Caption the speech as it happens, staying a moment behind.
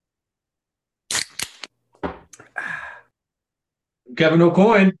Kevin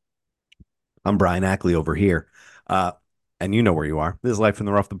O'Coin. I'm Brian Ackley over here. Uh, and you know where you are. This is Life in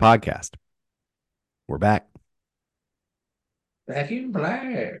the Rough, the podcast. We're back. Back in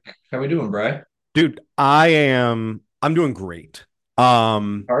black. How we doing, Bry? Dude, I'm doing great.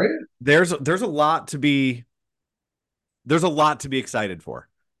 Um Are you? there's a lot to be excited for.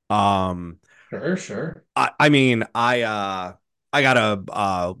 Um Sure, sure. I got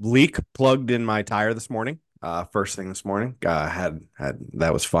a leak plugged in my tire this morning. First thing this morning. Had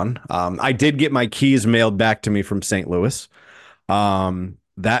that was fun. I did get my keys mailed back to me from St. Louis.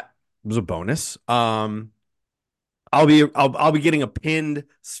 That was a bonus. I'll be getting a pinned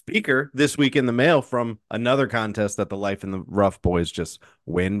speaker this week in the mail from another contest that the Life in the Rough boys just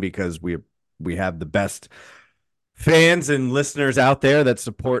win because we have the best fans and listeners out there that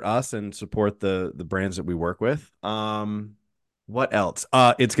support us and support the brands that we work with. What else?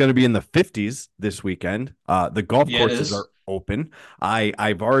 It's going to be in the 50s this weekend. The golf Yeah, it courses are is. open.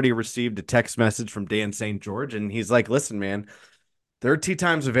 I've already received a text message from Dan St. George, and he's like, "Listen, man, there are tee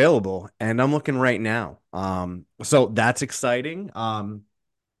times available, and I'm looking right now. So that's exciting.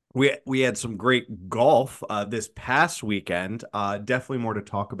 We had some great golf this past weekend. Definitely more to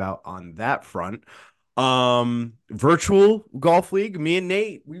talk about on that front. Virtual golf league. Me and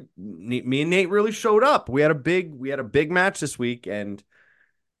Nate really showed up. We had a big match this week, and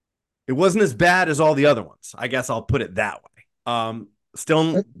it wasn't as bad as all the other ones. I guess I'll put it that way.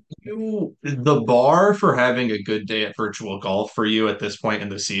 Still, The bar for having a good day at virtual golf for you at this point in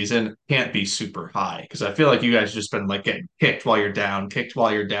the season can't be super high because I feel like you guys just been like getting kicked while you're down, kicked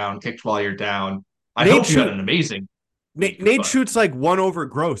while you're down, kicked while you're down. I Nate hope you had shoot an amazing Nate, week, Nate but shoots like one over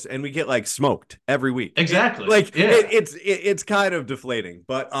gross, and we get like smoked every week. exactly. Yeah. It's kind of deflating,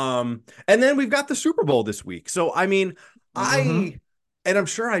 but and then we've got the Super Bowl this week. So I mean, hmm I and I'm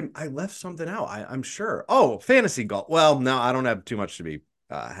sure I left something out. I'm sure. Oh, fantasy golf. Well, no, I don't have too much to be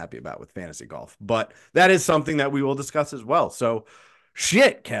happy about with fantasy golf, but that is something that we will discuss as well. So,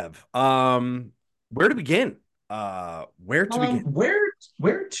 shit, Kev. Where to begin? Where to begin?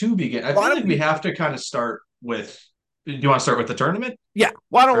 Where to begin? I Why feel don't like we we have to kind of start with. Do you want to start with the tournament, Yeah.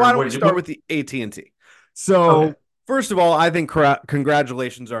 Why don't or we what? start with the AT&T? Okay. So, first of all, I think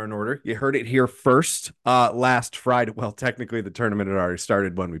congratulations are in order. You heard it here first last Friday. Well, technically the tournament had already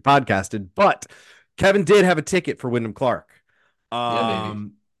started when we podcasted, but Kevin did have a ticket for Wyndham Clark. Yeah, baby.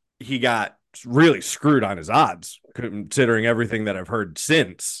 Um he got really screwed on his odds considering everything that I've heard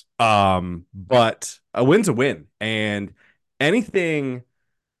since. But a win's a win, and anything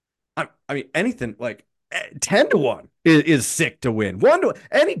I mean, anything like 10 to 1 is sick to win.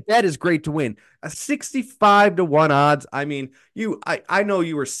 Any bet is great to win. A 65 to 1 odds. I mean, I know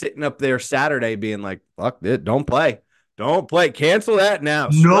you were sitting up there Saturday being like, fuck it, don't play. Don't play. Cancel that now.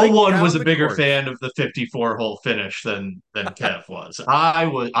 No Strike one was down a the bigger course. fan of the 54 hole finish than Kev was. I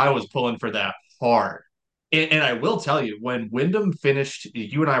was pulling for that hard. And I will tell you, when Wyndham finished,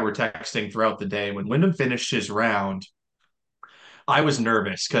 you and I were texting throughout the day. When Wyndham finished his round, I was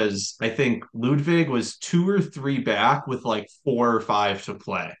nervous because I think Ludwig was two or three back with like four or five to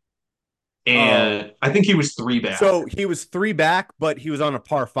play. Oh. And I think he was three back. So he was 3 back, but he was on a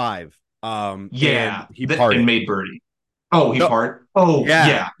par 5. And Yeah, he and parted. made birdie. Oh, he No, part. Oh,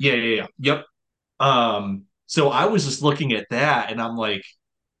 yeah. yeah. Yep. So I was just looking at that and I'm like,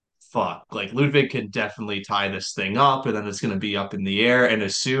 fuck, like Ludwig can definitely tie this thing up and then it's going to be up in the air. And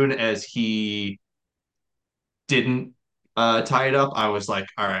as soon as he didn't tie it up, I was like,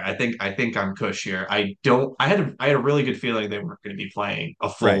 all right, I think I'm cush here. I had a really good feeling they weren't going to be playing a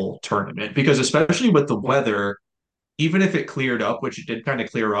Right. full tournament because especially with the weather, even if it cleared up, which it did kind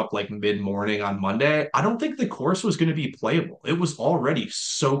of clear up like mid-morning on Monday, I don't think the course was going to be playable. It was already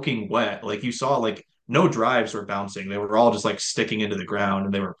soaking wet. Like you saw, like no drives were bouncing. They were all just like sticking into the ground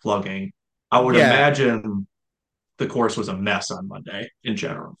and they were plugging. I would Yeah. imagine the course was a mess on Monday in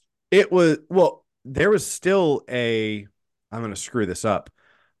general. It was well, there was still I'm gonna screw this up.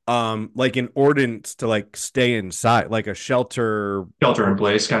 Like an ordinance to like stay inside, like a shelter Shelter in or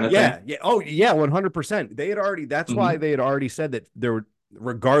place kind of thing. yeah, yeah. Oh yeah, 100%. That's why hmm they had already said that there were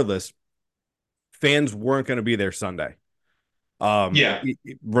regardless, fans weren't gonna be there Sunday. Yeah.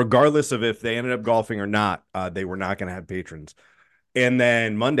 Regardless of if they ended up golfing or not, they were not gonna have patrons. And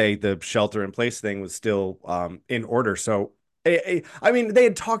then Monday, the shelter in place thing was still in order. So, I mean, they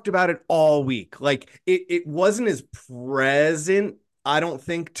had talked about it all week. Like it wasn't as present, I don't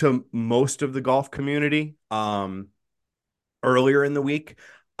think, to most of the golf community. Earlier in the week,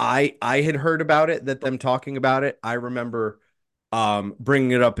 I had heard about it, that them talking about it. I remember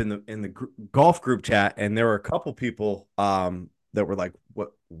bringing it up in the golf group chat, and there were a couple people that were like,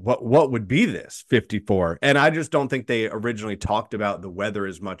 what would be this 54? And I just don't think they originally talked about the weather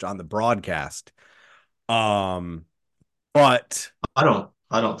as much on the broadcast. Um, but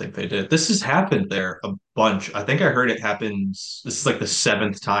I don't think they did. This has happened there a bunch. I think I heard it happens. This is like the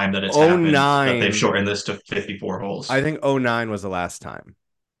seventh time that it's oh happened that they've nine, shortened this to 54 I holes. think oh nine was the last time.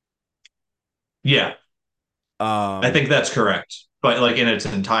 Yeah, I Um, think that's correct. But like in its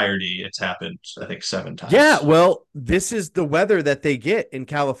entirety, it's happened, I think, seven yeah, times. well, this is the weather that they get in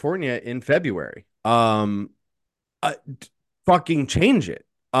California in February. Uh, fucking change it.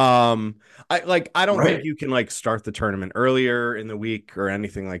 Um, I don't think Right. you can like start the tournament earlier in the week or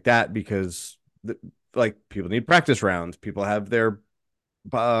anything like that because the, like people need practice rounds. People have their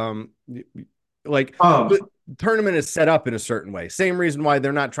um like Um, the tournament is set up in a certain way. Same reason why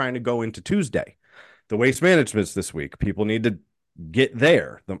they're not trying to go into Tuesday. The waste management's this week. People need to get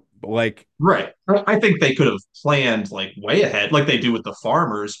there. Like right. I think they could have planned like way ahead, like they do with the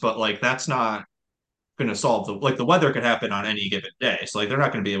farmers, but like that's not going to solve the weather could happen on any given day. So like they're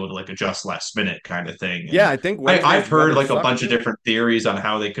not going to be able to like adjust last minute kind of thing. yeah, And I think I've Wednesday's heard weather like a sucked bunch of too. different theories on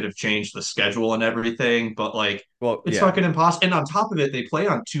how they could have changed the schedule and everything, but like Well, it's yeah. fucking impossible. And on top of it, they play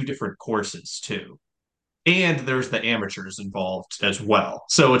on two different courses too. And there's the amateurs involved as well.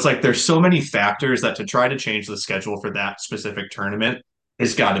 So it's like there's so many factors that to try to change the schedule for that specific tournament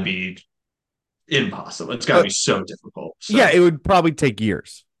has got to be impossible. It's got to Uh, be so difficult. yeah, So it would probably take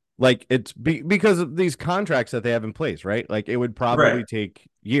years. Like because of these contracts that they have in place, right? Like it would right. probably take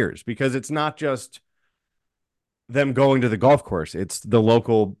years because it's not just them going to the golf course. It's the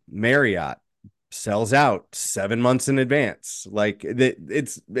local Marriott sells out 7 months in advance. Like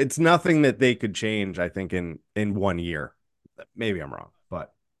it's nothing that they could change, I think, in 1 year. Maybe I'm wrong,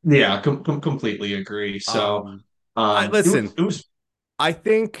 but Yeah, completely agree. So um I it was listen, it was I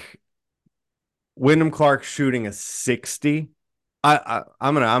think Wyndham Clark shooting a 60. I'm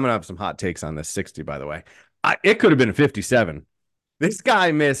gonna have some hot takes on this 60, by the way. It could have been a 57. This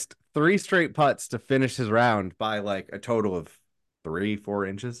guy missed three straight putts to finish his round by like a total of 3, 4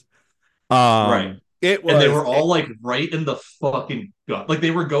 inches. right. It And they was were all like right in the fucking gut. Like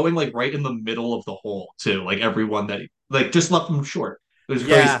they were going like right in the middle of the hole too. Like everyone that like just left them short. It was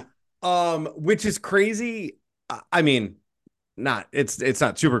yeah, crazy. which is crazy. I mean, not it's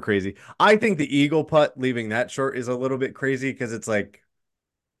not super crazy. I think the eagle putt leaving that short is a little bit crazy because it's like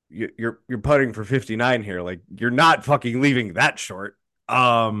you're putting for 59 here. Like you're not fucking leaving that short.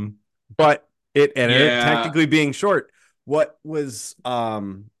 But it ended up Yeah, technically being short. What was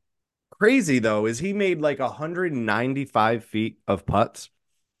crazy though is he made like 195 feet of putts.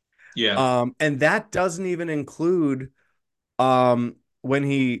 yeah. And that doesn't even include when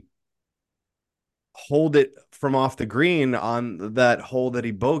he hold it from off the green on that hole that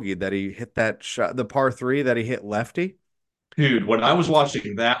he bogeyed, that he hit that shot, the par three that he hit lefty. Dude, when I was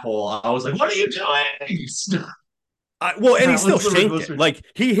watching that hole, I was like, "What are you doing?" Well, and he That still was the shanked most. it. Like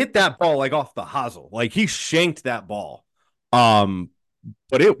he hit that ball like off the hosel. Like he shanked that ball. Um,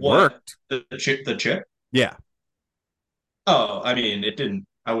 but it What worked. the chip? The chip? Yeah. Oh, I mean, it didn't.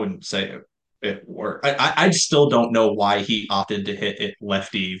 I wouldn't say it worked. I still don't know why he opted to hit it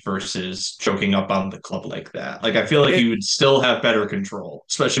lefty versus choking up on the club like that. Like I feel like he It would still have better control,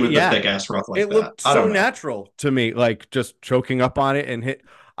 especially with the yeah. thick ass rough like It that. looked I so don't know. natural to me, like just choking up on it and hit.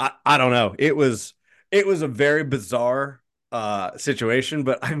 I don't know. It was a very bizarre situation,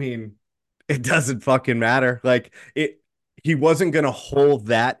 but I mean, it doesn't fucking matter. Like he wasn't gonna hold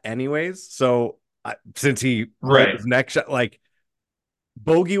that anyways. So since he holed Right. his neck shot, like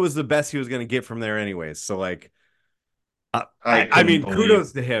bogey was the best he was gonna get from there anyways. So like I I couldn't mean, believe.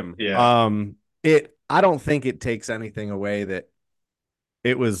 kudos to him. Yeah. I don't think it takes anything away that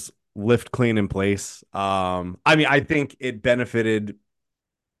it was lift clean in place. I mean, I think it benefited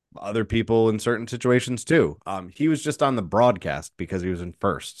other people in certain situations too. He was just on the broadcast because he was in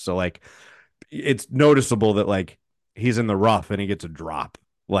first. So like it's noticeable that like he's in the rough and he gets a drop.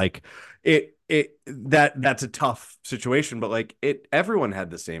 Like that's a tough situation, but like everyone had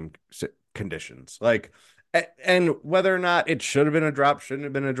the same conditions. Like and whether or not it should have been a drop, shouldn't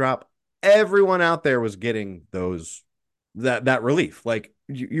have been a drop, everyone out there was getting that relief. Like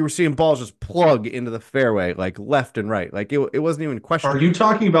you were seeing balls just plug into the fairway, like left and right. Like it wasn't even Are questionable. you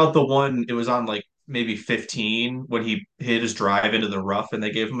talking about the one it was on like maybe 15 when he hit his drive into the rough and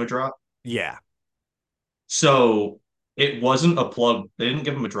they gave him a drop? Yeah, So it wasn't a plug. They didn't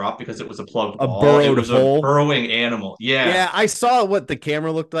give him a drop because it was a plugged a ball. It burrowed was a hole. burrowing animal. Yeah. Yeah, I saw what the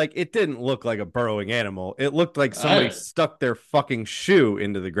camera looked like. It didn't look like a burrowing animal. It looked like somebody I, stuck their fucking shoe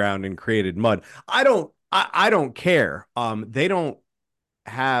into the ground and created mud. I don't care. They don't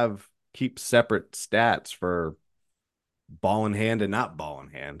have keep separate stats for ball in hand and not ball in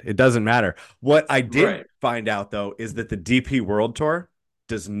hand. It doesn't matter. What I did Right. find out though is that the DP World Tour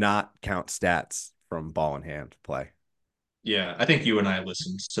does not count stats from ball in hand play. Yeah, I think you and I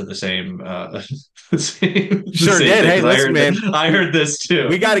listened to the same the Sure same did. thing Hey, because I listen, heard man, that I heard this too.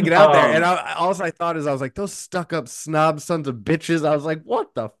 we got to get out there. And Um, I also I thought is I was like those stuck up snob sons of bitches. I was like,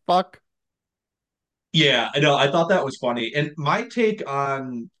 what the fuck? yeah, I know. I thought that was funny. And my take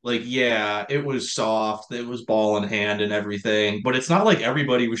on like, yeah, it was soft, it was ball in hand and everything, but it's not like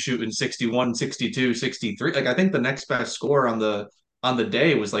everybody was shooting 61, 62, 63. Like I think the next best score on the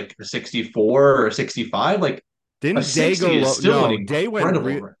day was like a 64 or 65. Like a Didn't Day go 60 is low? still an No, Day went incredible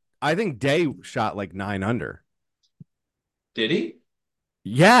real. run. I think Day shot like 9 under. Did he?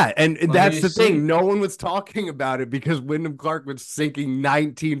 Yeah, and Let that's me the see. thing. No one was talking about it because Wyndham Clark was sinking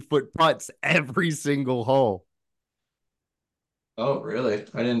 19-foot putts every single hole. Oh, really?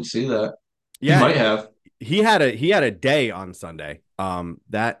 I didn't see that. He Yeah, might have. he had a day on Sunday.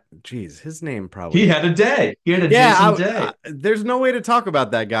 That geez, his name He probably. had a day. He had a Yeah, Jason Day. there's no way to talk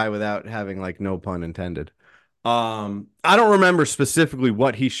about that guy without having like no pun intended. I don't remember specifically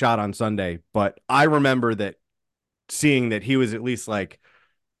what he shot on Sunday, but I remember that seeing that he was at least like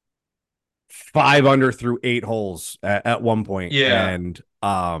 5 under through 8 holes at one point, Yeah. and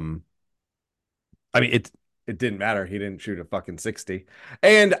I mean it didn't matter. He didn't shoot a fucking 60,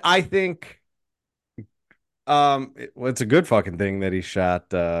 and I think well, it's a good fucking thing that he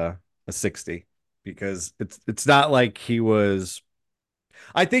shot a 60 because it's not like he was.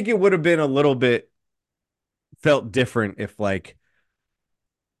 I think it would have been a little bit felt different if like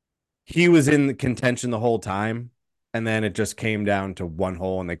he was in the contention the whole time and then it just came down to one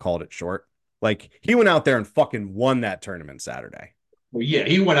hole and they called it short. Like he went out there and fucking won that tournament Saturday. Well, yeah,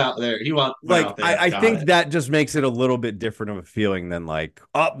 he went out there. Went Like out there and I got think it. that just makes it a little bit different of a feeling than like,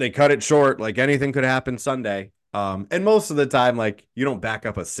 oh, they cut it short. Like anything could happen Sunday. And most of the time, like you don't back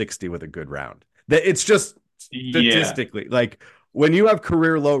up a 60 with a good round. That it's just Yeah. statistically like when you have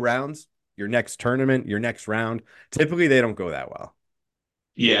career low rounds, your next tournament, your next round, typically they don't go that well.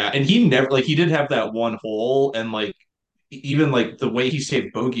 Yeah. And he never like he did have that one hole and like even like the way he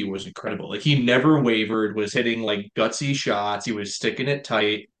saved bogey was incredible. Like he never wavered, was hitting like gutsy shots. He was sticking it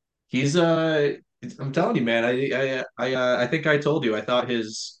tight. He's I'm telling you, man, I think I told you. I thought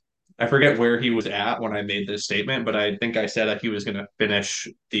his I forget where he was at when I made this statement, but I think I said that he was going to finish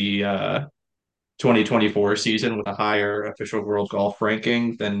the 2024 season with a higher official world golf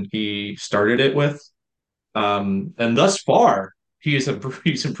ranking than he started it with. And thus far, he's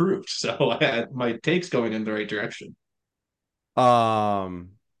improved. So my take's going in the right direction.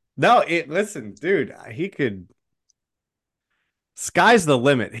 Um, no, it listen, dude, he could sky's the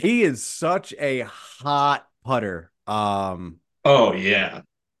limit. He is such a hot putter. Oh yeah,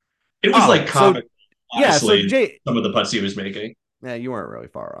 it was Oh, like so comic, yeah, so honestly. Jay, Some of the putts he was making. yeah, you weren't really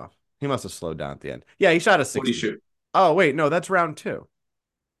far off. He must have slowed down at the end. Yeah, he shot a What do you 60. shoot? Oh, wait, no, that's round two.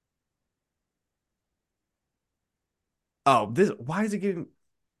 Oh, this why is it giving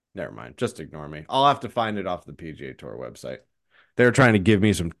never mind. Just ignore me. I'll have to find it off the PGA Tour website. They're trying to give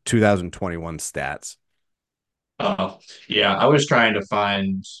me some 2021 stats. Oh yeah, I was trying to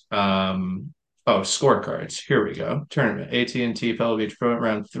find oh scorecards. Here we go. Tournament AT&T Pebble Beach Pro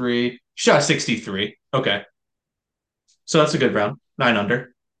round three. Shot 63. Okay, so that's a good round. 9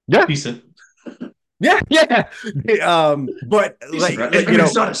 under, Yeah. decent. Yeah, yeah. But Decent like round. I you mean, it's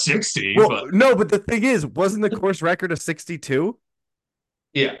know, not a 60, well, but no, but the thing is, wasn't the course record a 62?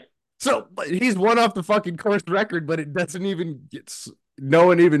 yeah, So he's one off the fucking course record, but it doesn't even get, no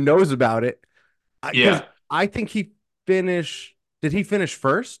one even knows about it. Because yeah. I think he finished, did he finish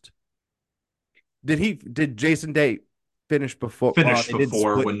first? Did Jason Day finish before? Well, Finished they did before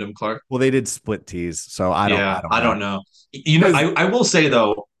split. Wyndham Clark. Well, they did split tees. So I Yeah, don't I know. don't know. You know, Because I will say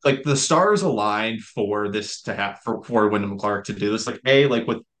though, like the stars aligned for this to have for Wyndham Clark to do this. Like A, like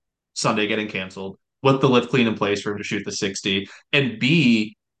with Sunday getting canceled, with the lift clean in place for him to shoot the 60, and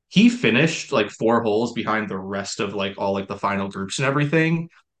B, he finished like 4 holes behind the rest of like all like the final groups and everything.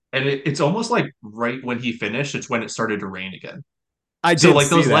 And it's almost like right when he finished, it's when it started to rain again. I So did like see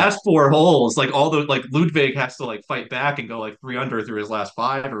those that. last 4 holes, like all the like Ludwig has to like fight back and go like 3 under through his last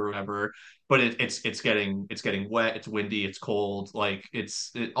five or whatever. But it's getting wet, it's windy, it's cold. Like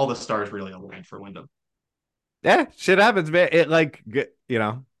all the stars really aligned for Wyndham. Yeah, shit happens, man. It like,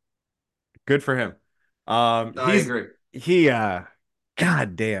 good for him. I agree. He,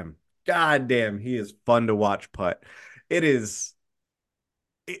 god damn, he is fun to watch putt. It is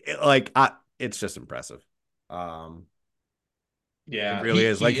like, it's just impressive. Um, it Yeah, really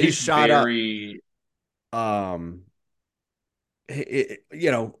is. he Like he is shot up, very um,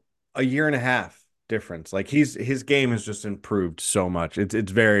 you know, a year and a half difference. Like his game has just improved so much.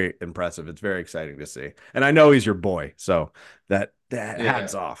 It's very impressive. It's very exciting to see. And I know he's your boy, so that hats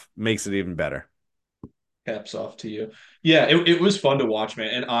Yeah, off makes it even better. caps off to you. Yeah, it was fun to watch, man.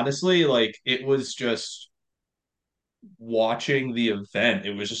 And honestly, like it was just watching the event,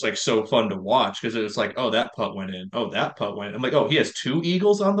 it was just like so fun to watch because it was like, oh, that putt went in. Oh, that putt went in. I'm like, oh, he has two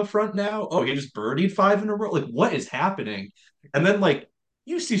eagles on the front now. Oh, he just birdied five in a row. Like, what is happening? And then like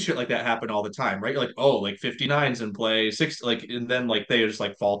you see shit like that happen all the time, right? You're like, oh, like 59's in play, six, like, and then like they just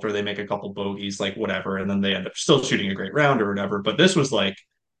like falter, they make a couple bogeys, like whatever, and then they end up still shooting a great round or whatever. But this was like,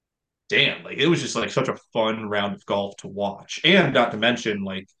 damn, like it was just like such a fun round of golf to watch. And not to mention,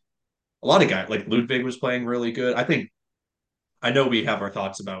 like a lot of guys, like Ludwig was playing really good. I know we have our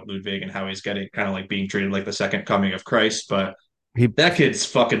thoughts about Ludwig and how he's getting kind of like being treated like the second coming of Christ, but He, that kid's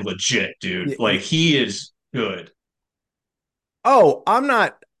fucking legit, dude. Like he he is good. oh,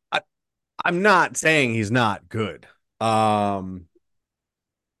 I'm not saying he's not good. Um,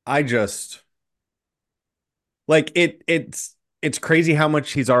 I just like it's crazy how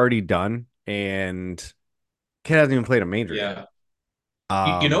much he's already done, and kid hasn't even played a major yet. Yeah.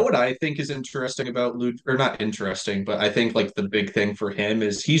 You know Um, what I think is interesting about Lud, or not interesting, but I think like the big thing for him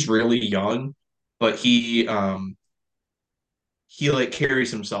is he's really young, but he like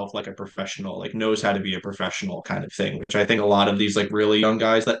carries himself like a professional, like knows how to be a professional kind of thing, which I think a lot of these like really young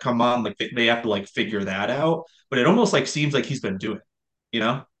guys that come on, like they have to like figure that out. But it almost like seems like he's been doing it, you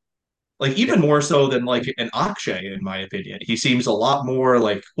know? Like even more so than like an Akshay, in my opinion. He seems a lot more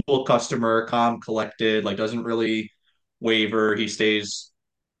like cool customer, calm, collected, like doesn't really waver. He stays,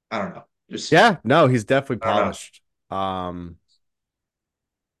 I don't know, just yeah, no, he's definitely I don't know. polished.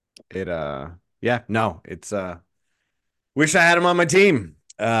 It yeah, no, it's wish I had him on my team.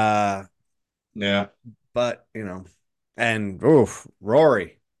 Yeah. But you know, and oof,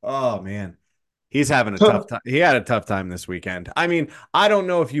 Rory. Oh man. He's having a tough time. He had a tough time this weekend. I mean, I don't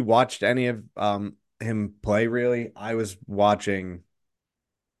know if you watched any of him play really. I was watching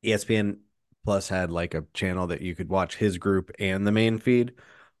ESPN Plus had like a channel that you could watch his group and the main feed.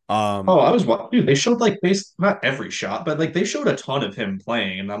 Oh, Um, I was dude, they showed like not every shot, but like they showed a ton of him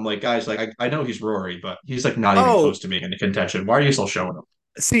playing. And I'm like, guys, like I know he's Rory, but he's like not even close oh, to being in the contention. Why are you still showing him?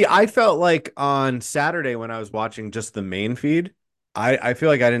 see, I felt like on Saturday when I was watching just the main feed, I feel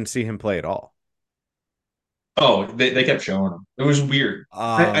like I didn't see him play at all. Oh, they kept showing him. It was weird.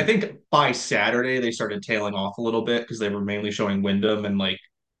 I Um, think by Saturday they started tailing off a little bit because they were mainly showing Wyndham and like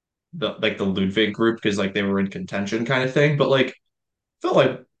the Ludwig group because like they were in contention kind of thing. But like felt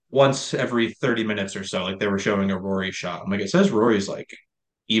like once every 30 minutes or so, like they were showing a Rory shot. I'm like, it says Rory's like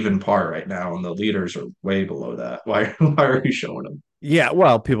even par right now, and the leaders are way below that. Why are you showing him? yeah,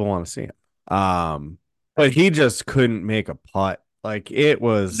 well, people want to see him. But he just couldn't make a putt. Like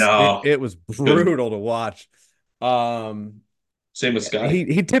No, it was couldn't. brutal to watch. Um, Same with Scotty.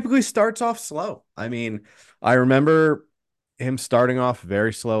 he typically starts off slow. I mean, I remember him starting off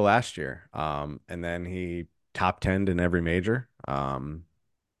very slow last year. And then he top 10 in every major.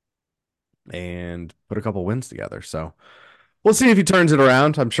 And put a couple wins together. So we'll see if he turns it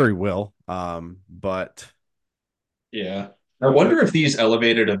around. I'm sure he will. But Yeah. I wonder if these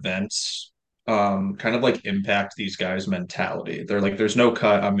elevated events kind of like impact these guys' mentality. They're like, there's no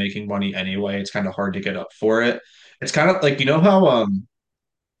cut. I'm making money anyway. It's kind of hard to get up for it. It's kind of like you know how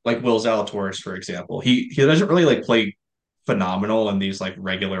like Will Zalatoris, for example, he doesn't really like play phenomenal in these like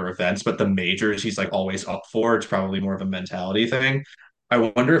regular events, but the majors he's like always up for. It's probably more of a mentality thing. I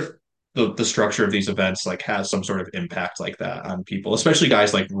wonder if the structure of these events like has some sort of impact like that on people, especially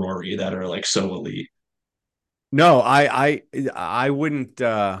guys like Rory that are like so elite. no, I wouldn't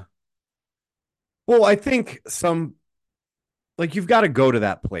well, I think some like you've got to go to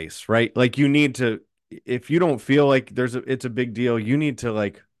that place, right? Like you need to if you don't feel like it's a big deal, you need to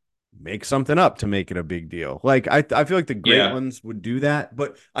like make something up to make it a big deal. Like I feel like the great Yeah, ones would do that,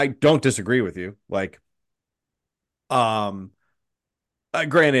 but I don't disagree with you. Like um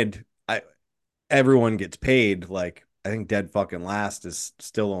granted, everyone gets paid like I think dead fucking last is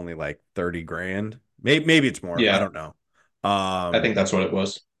still only like 30 grand. Maybe it's more. I yeah. don't know. I Um think that's what it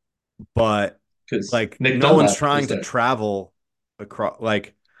was but because like Nick no one's Dunlap was trying to there. travel across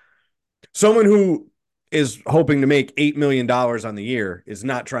like someone who is hoping to make $8 million on the year is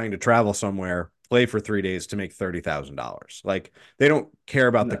not trying to travel somewhere, play for 3 days to make $30,000. Like they don't care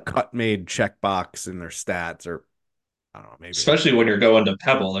about the No. cut made checkbox in their stats, or I don't know, maybe they. Especially when you're going to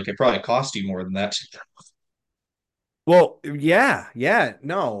Pebble, like it probably cost you more than that. Well, yeah,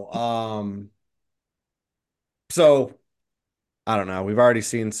 no. So I don't know. We've already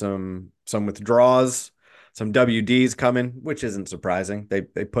seen some withdrawals. some WDs coming, which isn't surprising. They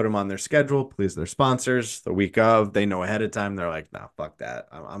put them on their schedule, please their sponsors the week of. They know ahead of time. They're like, no, fuck that.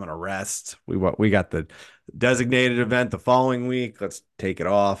 I'm gonna rest. We got the designated event the following week. Let's take it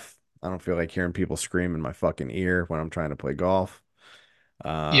off. I don't feel like hearing people scream in my fucking ear when I'm trying to play golf.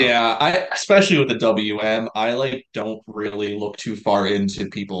 Um, Yeah, I especially with the WM, I like don't really look too far into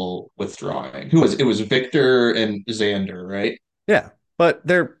people withdrawing. Who was it? Was Victor and Xander, right? yeah, but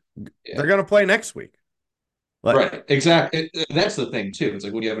they're Yeah. gonna play next week. Like Right, exactly. That's the thing too. It's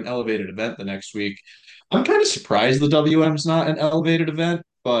like when you have an elevated event the next week. I'm kind of surprised the WM's not an elevated event,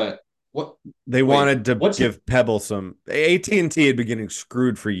 but what? they Wait, wanted to what's give Pebble some AT&T had been getting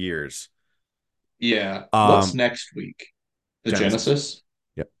screwed for years. yeah? What's Um, next week? The Genesis. Genesis?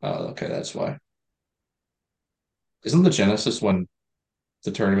 Yep, Oh, okay, that's why. Isn't the Genesis when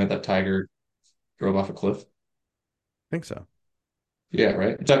the tournament that Tiger drove off a cliff? I think so. Yeah,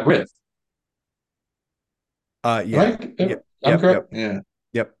 right. It's at Riv. Am Yeah, I? yep, I'm yep, correct. yep, Yeah.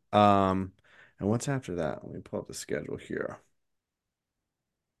 yep. And what's after that? Let me pull up the schedule here.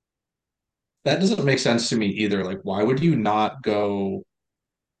 That doesn't make sense to me either. Like, why would you not go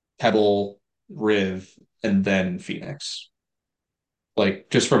Pebble, Riv, and then Phoenix? Like,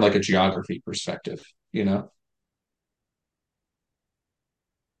 just from like a geography perspective, you know?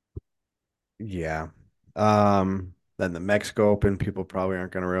 Yeah. Then the Mexico Open, people probably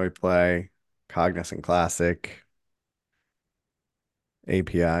aren't going to really play. Cognizant Classic,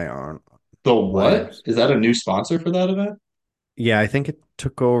 API aren't The what? players. Is that a new sponsor for that event? Yeah, I think it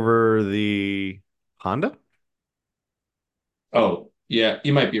took over the Honda. Oh, yeah,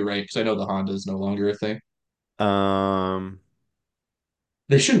 you might be right because I know the Honda is no longer a thing. Um,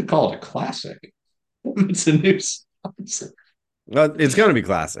 They shouldn't call it a classic. It's a new sponsor. it's going to be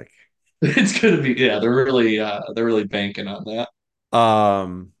classic. It's gonna be yeah. They're really banking on that.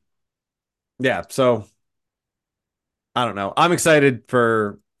 Um, yeah, so I don't know. I'm excited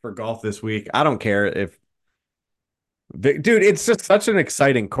for golf this week. I don't care if dude, it's just such an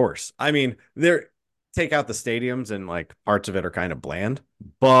exciting course. I mean, they're take out the stadiums and like parts of it are kind of bland,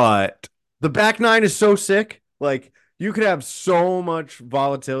 but the back nine is so sick. Like you could have so much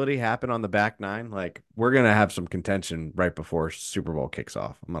volatility happen on the back nine. Like we're gonna have some contention right before Super Bowl kicks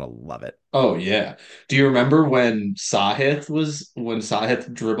off. I'm gonna love it. Oh yeah. Do you remember when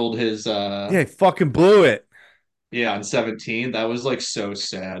Sahith dribbled his Yeah, he fucking blew it. yeah on 17? That was like so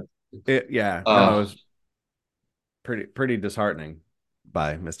sad. Yeah, no, it Uh was pretty disheartening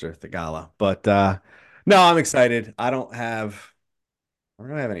by Mr. Thigala. But no, I'm excited. I don't have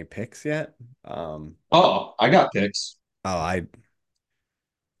any picks yet. Um, oh, I got picks. oh,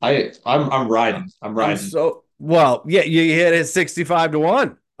 I'm riding. I'm I'm riding. so well. Yeah, you hit it 65 to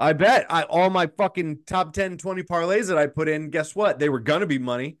 1. I bet. I all my fucking top 10, 20 parlays that I put in. Guess what? They were gonna be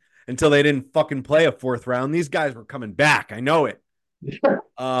money until they didn't fucking play a fourth round. These guys were coming back. I know it.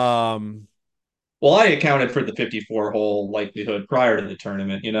 Um, Well, I accounted for the 54 hole likelihood prior to the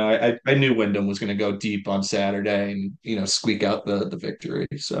tournament. You know, I knew Wyndham was going to go deep on Saturday and squeak out the victory.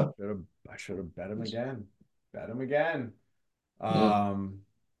 So should have I should have bet him again. Bet him again. yeah. Um,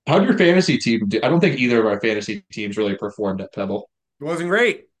 How'd your fantasy team do? I don't think either of our fantasy teams really performed at Pebble. it wasn't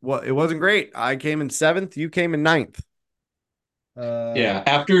great. Well, it wasn't great. I came in seventh. You came in ninth. Uh, Yeah,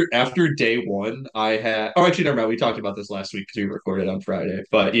 after day one, I had. Oh, actually, never mind. We talked about this last week because we recorded on Friday.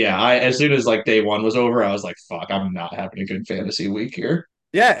 But yeah, I as soon as like day one was over, I was like, "Fuck, I'm not having a good fantasy week here."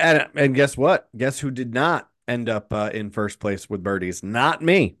 yeah, and guess what? Guess who did not end up in first place with birdies? Not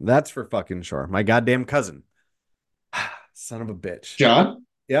me. That's for fucking sure. My goddamn cousin. Son of a bitch. John,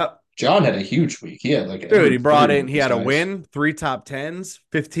 Yep. John had a huge week. He had like Dude, he every brought every in, one of he these had a guys. win, three top tens,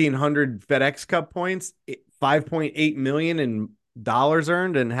 1,500 FedEx Cup points, 5.8 million in dollars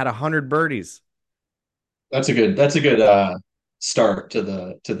earned, and had 100 birdies. That's a good start to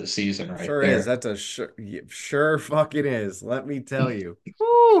the season right Sure is. there. That's a sure, sure fucking is. Let me tell you.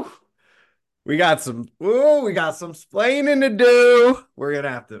 Woo. We got some splaining to do. We're gonna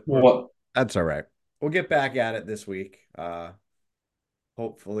have to, What that's all right. We'll get back at it this week.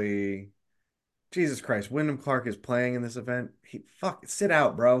 Hopefully, Jesus Christ, Wyndham Clark is playing in this event. Sit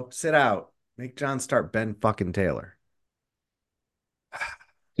out, bro. Sit out. Make John start Ben fucking Taylor.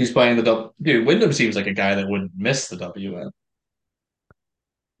 he's playing the double dude, Wyndham seems like a guy that would miss the WM.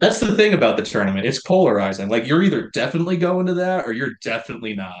 That's the thing about the tournament. It's polarizing. Like you're either definitely going to that or you're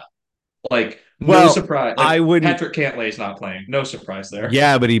definitely not. Like no Well, surprise. I Like wouldn't. Patrick Cantlay's not playing. No surprise there.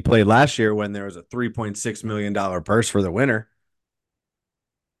 Yeah, but he played last year when there was a $3.6 million purse for the winner.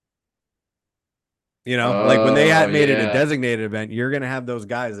 You know, like when they Oh had made it a yeah. designated event, you're going to have those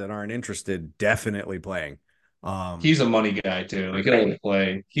guys that aren't interested definitely playing. Um, He's a money guy too. He can only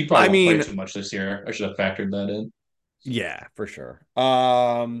play. He I probably won't play mean, too much this year. I should have factored that in. yeah, for sure.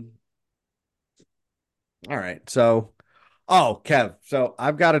 All right. So, oh, Kev, so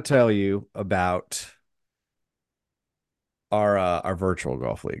I've got to tell you about our virtual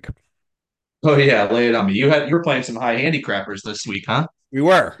golf league. Oh yeah, lay it on me. You were playing some high handicrappers this week, huh? We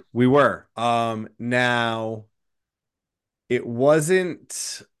were. Now it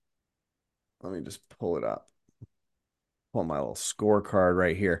wasn't. Let me just pull it up. Pull my little scorecard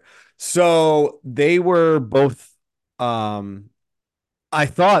right here. So they were both. Um, I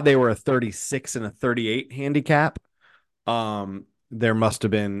thought they were a 36 and a 38 handicap. There must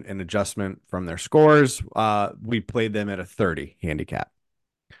have been an adjustment from their scores. We played them at a 30 handicap.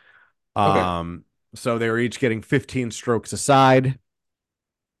 Okay. Um, so they were each getting 15 strokes aside.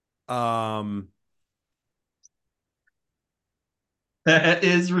 Um, That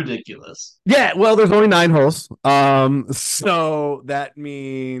is ridiculous. yeah, well, there's only 9 holes. So that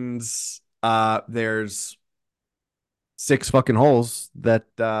means there's 6 fucking holes Yeah,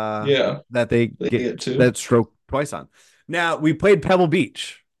 that they they get get two. that stroke twice on. Now we played Pebble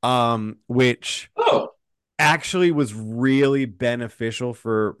Beach, which Oh, actually was really beneficial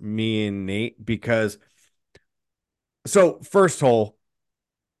for me and Nate because so first hole,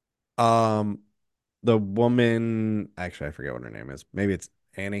 um, the woman actually I forget what her name is. Maybe it's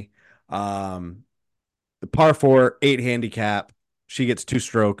Annie. Um, the par four, 8 handicap. She gets 2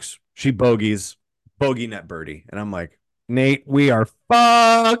 strokes. She bogeys, bogey net birdie. And I'm like, Nate, we are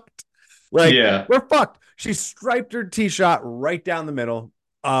fucked. Like, yeah. we're fucked. She striped her tee shot right down the middle.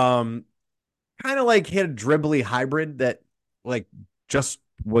 Um, Kind of like hit a dribbly hybrid that like just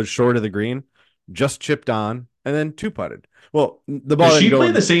was short of the green, just chipped on, and then two putted. Well, the ball Does didn't she go play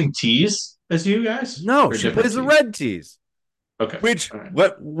in. the same tees as you guys, No, or she different plays the tees? red tees. Okay. Which All right.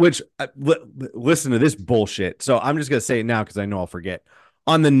 what which listen to this bullshit. So I'm just gonna say it now because I know I'll forget.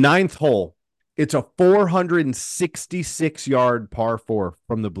 On the ninth hole, it's a 466-yard par four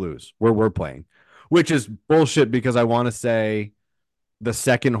from the Blues where we're playing, which is bullshit because I want to say the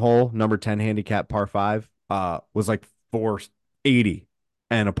second hole, number 10 handicap par five, was like 480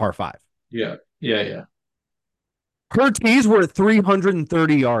 and a par five. Yeah. Yeah. Yeah. Her tees were at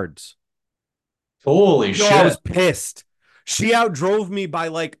 330 yards. Holy Yo, I was shit. pissed. She outdrove me by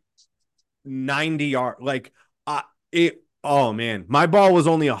like 90 yards. Like it oh man, my ball was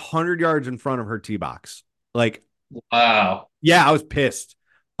only 100 yards in front of her tee box. Like, Wow. yeah, I was pissed.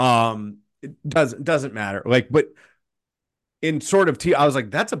 It doesn't matter. Like, but in sort of tee, I was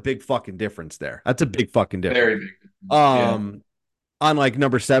like, that's a big fucking difference there. That's a big fucking difference. Very big difference. Yeah. Um, on like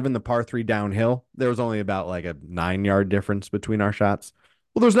number seven, the par three downhill, there was only about like a 9 yard difference between our shots.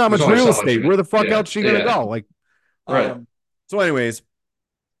 Well, there's not There's much only real so much. estate. Where the fuck Yeah. else is she gonna Yeah. go? Like, Right. um, so anyways,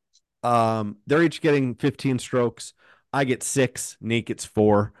 they're each getting 15 strokes. I get 6. Nate gets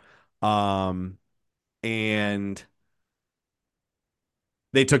 4. Um, and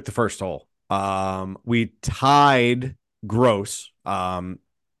they took the first hole. We tied gross.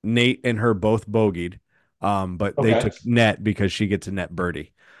 Nate and her both bogeyed. But they Okay. took net because she gets a net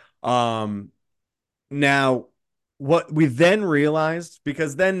birdie. Um, Now, what we then realized,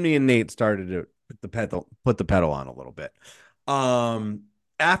 because then me and Nate started to put the pedal on a little bit. Um,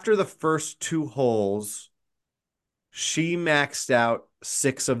 After the first 2 holes, she maxed out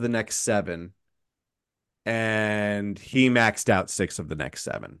 6 of the next 7, and he maxed out 6 of the next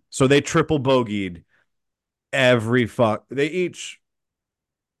 7. So they triple bogeyed every fuck. They each,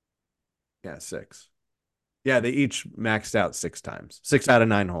 yeah, 6. Yeah, they each maxed out 6 times. 6 out of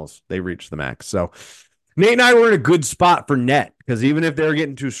 9 holes, they reached the max. So Nate and I were in a good spot for net because even if they were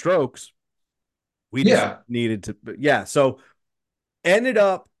getting 2 strokes, we just Yeah. needed to. But yeah, so ended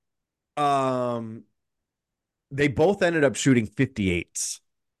up, um, they both ended up shooting 58s.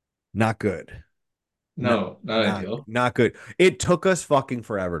 Not good. Not No, not not ideal. not good. It took us fucking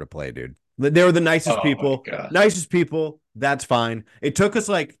forever to play, dude. They were the nicest Oh my people. God. Nicest people. That's fine. It took us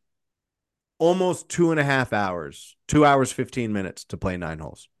like almost 2.5 hours, 2 hours, 15 minutes to play 9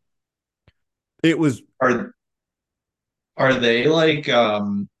 holes. It was, Are are they like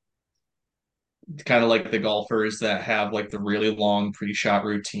kind of like the golfers that have like the really long pre-shot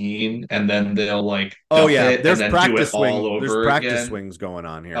routine and then they'll like oh duck yeah, it and then do it all there's over practice again? swings going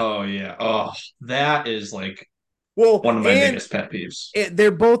on here. Oh yeah. Oh, that is like Well, one of my and biggest pet peeves.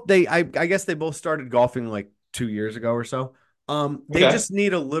 they're both I guess they both started golfing like 2 years ago or so. They Okay. just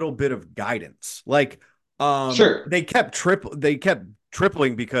need a little bit of guidance. Like, Sure. they kept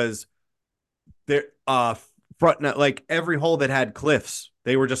tripling because they're front like every hole that had cliffs,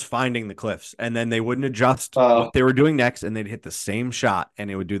 they were just finding the cliffs and then they wouldn't adjust what Uh they were doing next and they'd hit the same shot and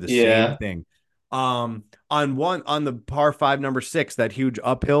it would do the same yeah. thing. On the par five, number six, that huge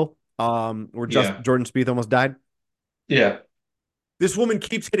uphill, where just Yeah. Jordan Spieth almost died. Yeah. This woman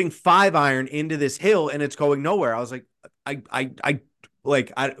keeps hitting 5 iron into this hill and it's going nowhere. I was like, I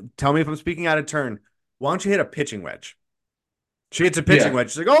tell me if I'm speaking out of turn. Why don't you hit a pitching wedge? She hits a pitching Yeah. wedge.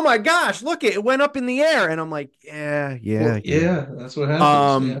 She's like, oh my gosh, look, it went up in the air. And I'm like, yeah, Well, yeah, yeah. yeah, that's what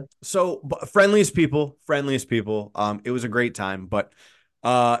happens. Yeah. So friendliest people. It was a great time, but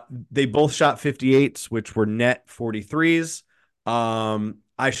they both shot 58s, which were net 43s.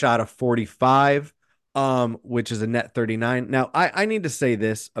 I shot a 45, which is a net 39. Now, I need to say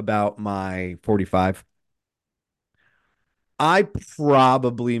this about my 45. I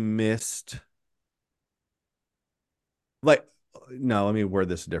probably missed like no, let me word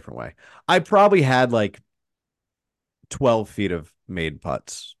this a different way. I probably had like 12 feet of made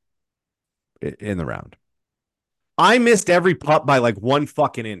putts in the round. I missed every putt by like 1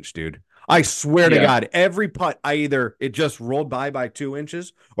 fucking inch, dude. I swear to Yeah. God, every putt, I either it just rolled by 2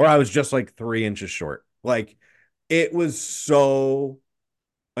 inches or I was just like 3 inches short. Like it was so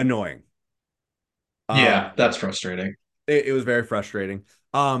annoying. Yeah. Um, That's frustrating. it was very frustrating.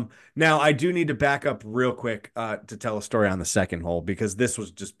 Now I do need to back up real quick to tell a story on the second hole because this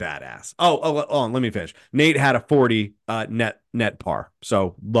was just badass. Oh, let me finish. Nate had a 40 net par,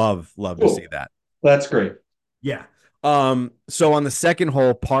 so love to see Cool. that. That's great. Yeah. So on the second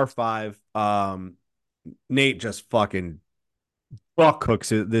hole, par five, Nate just fucking fuck hooks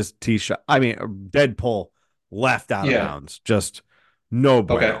this tee shot. I mean, dead pull left out of Yeah. bounds. Just no Okay.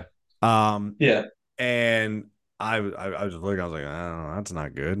 bueno. Um, Yeah. and I was just looking, I was like, I don't know, that's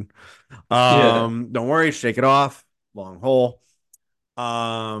not good. Yeah. Don't worry, shake it off. Long hole.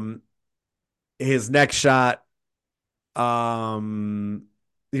 Um, his next shot, um,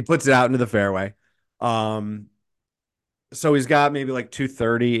 he puts it out into the fairway. Um, so he's got maybe like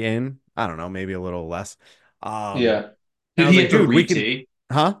 230 in. I don't know, maybe a little less. Um, Yeah. and Did I was he like, hit the dude, we can, re-tee?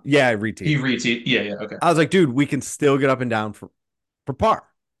 huh? Yeah, I He reteed. re-teed. Yeah. Yeah. Okay. I was like, dude, we can still get up and down for par.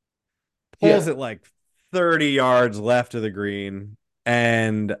 Pulls Yeah. it like 30 yards left of the green.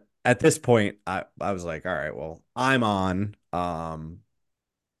 And at this point, I was like, all right, well, I'm on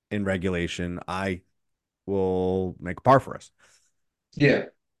in regulation. I will make a par for us. Yeah.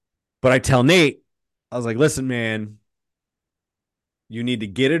 But I tell Nate, I was like, listen, man, you need to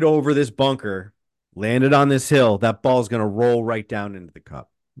get it over this bunker, land it on this hill. That ball's going to roll right down into the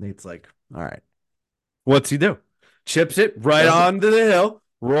cup. Nate's like, all right. What's he do? Chips it right That's onto the hill,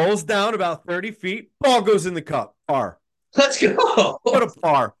 rolls down about 30 feet, ball goes in the cup. Par. let's go. What a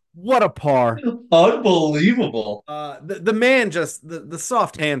par. What a par. Unbelievable. The man just the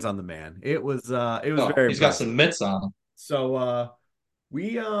soft hands on the man. It was Oh, very he's got some impressive. mitts on him. So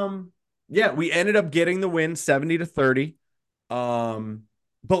we yeah, we ended up getting the win 70 to 30. Um,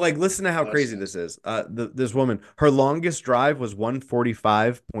 but like, listen to how That's crazy this nice. is. This woman, her longest drive was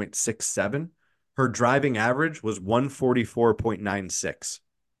 145.67. Her driving average was 144.96.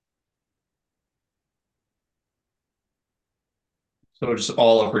 So just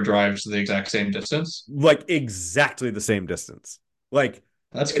all of her drives the exact same distance. Like exactly the same distance. Like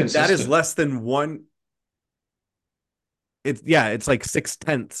That's that is consistent. less than one. It's yeah, it's like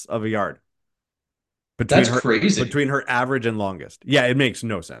 6/10 of a yard between That's her crazy. between her average and longest. Yeah, it makes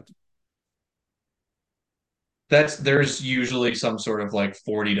no sense. That's there's usually some sort of like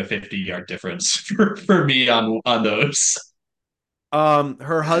 40 to 50 yard difference for me on those.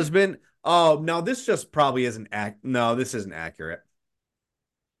 Her husband. Oh, no, this just probably isn't no, this isn't accurate.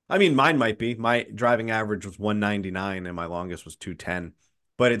 I mean, mine might be. My driving average was 199 and my longest was 210.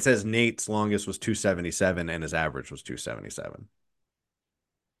 But it says Nate's longest was 277 and his average was 277.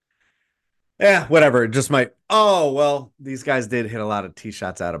 Yeah, whatever. It just might. Oh, well, these guys did hit a lot of tee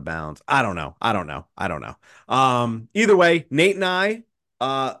shots out of bounds. I don't know. I don't know. I don't know. Either way, Nate and I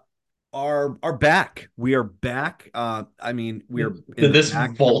uh are back. We are back. I mean, we are in Did the this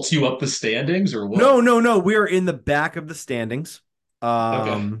back. vault you up the standings or what? No, no, no. We are in the back of the standings.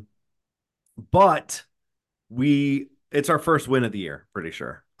 Okay. Um, but we it's our first win of the year, pretty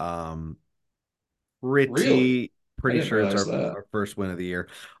sure. Really? I Pretty didn't sure it's realize our that. first win of the year.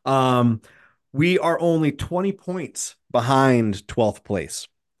 Um, we are only 20 points behind 12th place.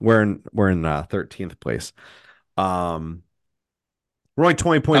 We're in 13th place. Um, we're only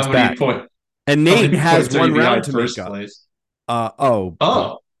 20 points How many back. point And how Nate many has points are you one round behind to make first up. place? Oh,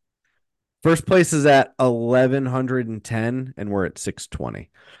 Oh, first place is at 1110 and we're at 620.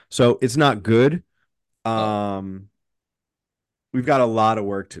 So it's not good. oh. Um, we've got a lot of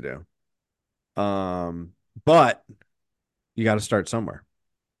work to do. But you got to start somewhere.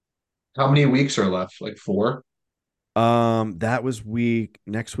 How many weeks are left? Like four? That was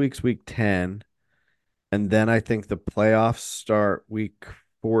next week's week 10. and then I think the playoffs start week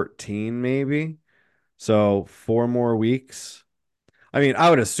 14, maybe. So 4 more weeks. I mean, I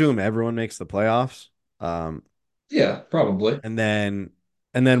would assume everyone makes the playoffs. Um, Yeah, probably. and then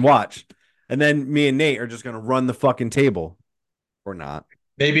and then watch. And then me and Nate are just gonna run the fucking table or not.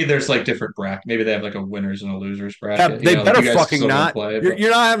 Maybe there's like different bracket. Maybe they have like a winners and a losers Yeah, bracket. they Like better you guys fucking still gonna not. play, You're but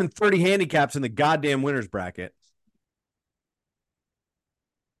you're not having 30 handicaps in the goddamn winners bracket.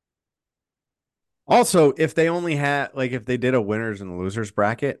 Also, if they only had like if they did a winners and losers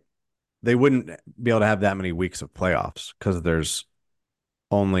bracket, they wouldn't be able to have that many weeks of playoffs because there's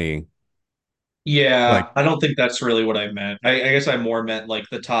only like yeah, I don't think that's really what I meant. I guess I more meant like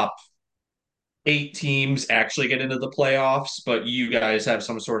the top 8 teams actually get into the playoffs, but you guys have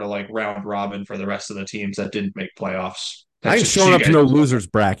some sort of like round robin for the rest of the teams that didn't make playoffs. I That's ain't just so showing you up to guys no know. losers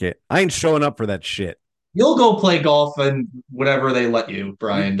bracket. I ain't showing up for that shit. You'll go play golf and whatever they let you,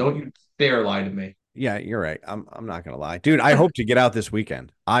 Brian. You, Don't you dare lie to me. yeah, you're right. I'm not gonna lie, dude. I hope to get out this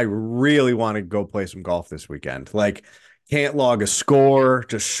weekend. I really want to go play some golf this weekend. Like, can't log a score,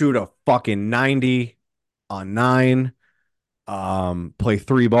 just shoot a fucking 90 on nine. Play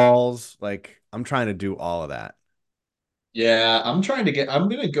three balls. Like, I'm trying to do all of that. Yeah, I'm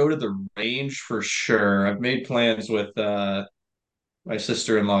gonna go to the range for sure. I've made plans with my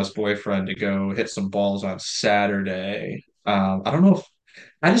sister-in-law's boyfriend to go hit some balls on Saturday. I don't know if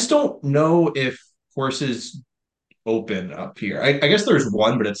I just don't know if courses open up here. I guess there's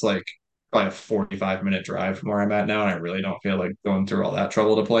one, but it's like probably a 45-minute drive from where I'm at now, and I really don't feel like going through all that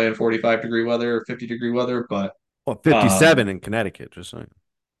trouble to play in 45-degree weather or 50-degree weather. But Well, um, 57 in Connecticut, just saying.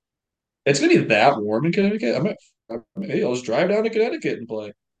 it's gonna be that warm in Connecticut. Maybe I'll just drive down to Connecticut and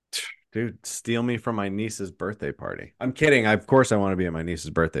play. Dude, steal me from my niece's birthday party. I'm kidding. Of course I want to be at my niece's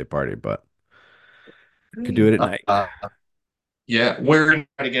birthday party, but could do it at night. Uh, yeah, where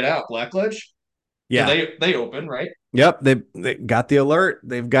to get out? Blackledge? Because Yeah. they open, right? Yep, they got the alert.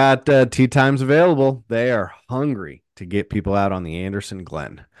 They've got tea times available. They are hungry to get people out on the Anderson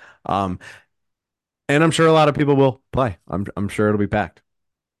Glen. Um, and I'm sure a lot of people will play. I'm sure it'll be packed.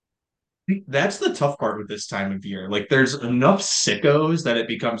 That's the tough part with this time of year. Like, there's enough sickos that it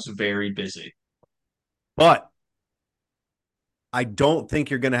becomes very busy. But I don't think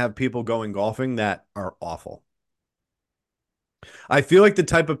you're going to have people going golfing that are awful. I feel like the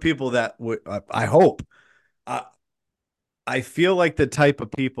type of people that would I hope uh, I feel like the type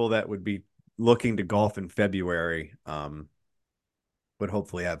of people that would be looking to golf in February would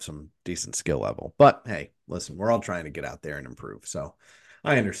hopefully have some decent skill level. But hey, listen, we're all trying to get out there and improve. So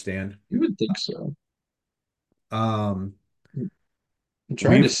I understand. You would think so. Um, I'm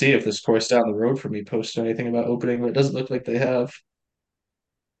trying to we've see if this course down the road for me posted anything about opening, but it doesn't look like they have.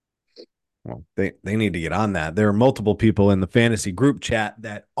 well, they need to get on that. There are multiple people in the fantasy group chat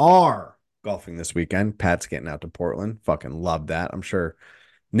that are golfing this weekend. Pat's getting out to Portland. Fucking love that. I'm sure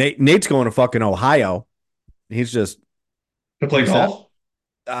Nate's going to fucking Ohio. He's just To play who's that? golf?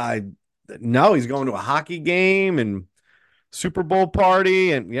 Uh no, he's going to a hockey game and Super Bowl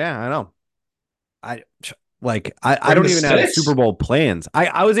party. And yeah, I know. I I From don't the even have Super sticks? Bowl plans.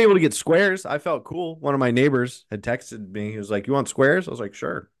 I was able to get squares. I felt cool. One of my neighbors had texted me. He was like, "You want squares?" I was like,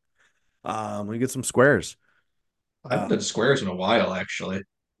 "Sure." We get some squares. I haven't Uh, done squares in a while, actually.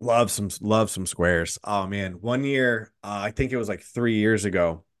 love some squares. Oh man, one year, I think it was like 3 years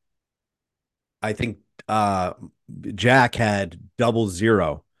ago. I think uh Jack had double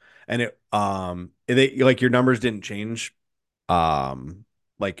zero, and they like your numbers didn't change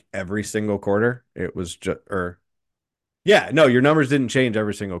like every single quarter. It was just or yeah, no, your numbers didn't change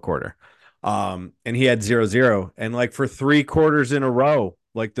every single quarter. And he had 0-0. And like for 3 quarters in a row,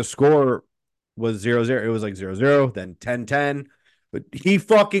 like the score was 0-0. It was like 0-0, then 10-10. But he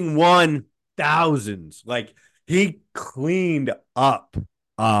fucking won thousands. Like he cleaned up.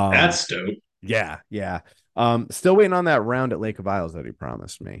 Um, That's dope. yeah, yeah. Still waiting on that round at Lake of Isles that he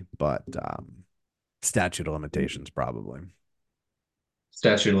promised me, but statute of limitations probably.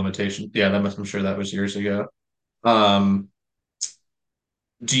 Statute of limitation. Yeah, I'm sure that was years ago. Um,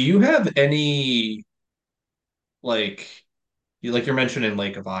 do you have any like you're mentioning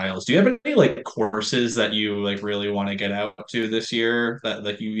Lake of Isles? Do you have any like courses that you like really want to get out to this year that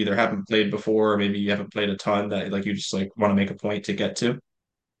like you either haven't played before or maybe you haven't played a ton that like you just like want to make a point to get to?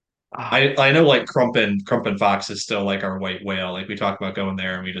 I know like Crump and Fox is still like our white whale. Like we talk about going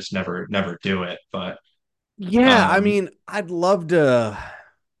there and we just never do it. But Yeah, I um mean, I'd love to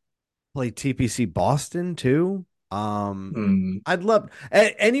play TPC Boston too. hmm, I'd love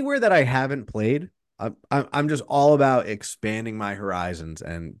anywhere that I haven't played. I'm just all about expanding my horizons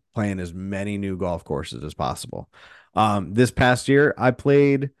and playing as many new golf courses as possible. This past year, I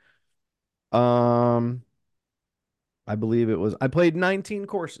played. Um, I believe it was I played 19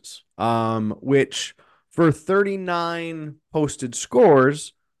 courses. Which for 39 posted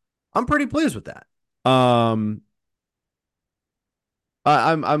scores, I'm pretty pleased with that. Um,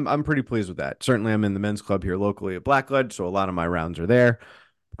 I'm pretty pleased with that. Certainly, I'm in the men's club here locally at Blackledge, so a lot of my rounds are there.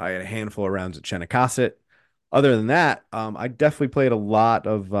 I had a handful of rounds at Chenecasset. Other than that, I definitely played a lot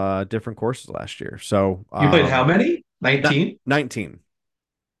of different courses last year. So You played how many? not 19 19,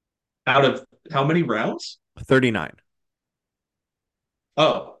 out of how many rounds? 39.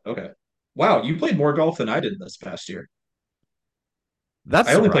 Oh, okay. Wow, you played more golf than I did this past year. That's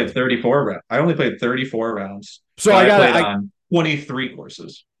I only played surprising. 34 rounds. I only played 34 rounds, So but I I got played I on 23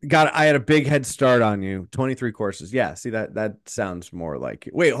 courses. I had a big head start on you. 23 courses. Yeah, see that sounds more like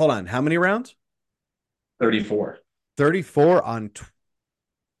it. Wait, hold on. How many rounds? 34. 34 on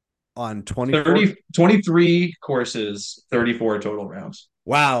 24. 23 courses, 34 total rounds.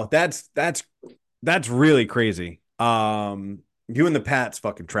 Wow, that's really crazy. You and the Pats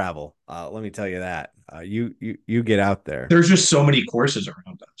fucking travel. Let me tell you that. You get out there. There's just so many courses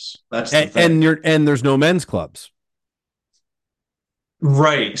around us. That's the And thing. you're and there's no men's clubs.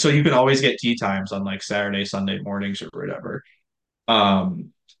 Right. So you can always get tea times on like Saturday, Sunday mornings or whatever.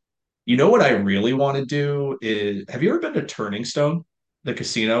 Um, you know what I really want to do is have you ever been to Turning Stone, the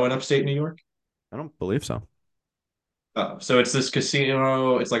casino in upstate New York? I don't believe so. So it's this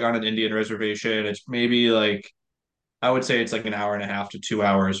casino, it's like on an Indian reservation. It's maybe like I would say it's like an hour and a half to 2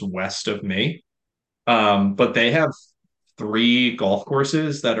 hours west of me. But they have three golf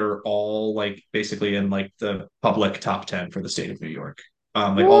courses that are all like basically in like the public top 10 for the state of New York.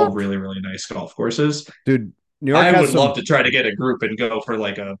 Like all What? really, really nice golf courses. Dude, New York I has would love some to try to get a group and go for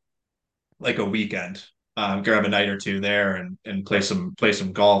like a weekend. Grab a night or two there and play some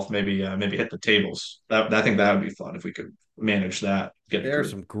golf. Maybe hit the tables. I think that would be fun if we could manage that. Get a there are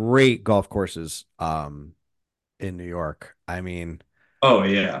group. some great golf courses in New York. I mean, Oh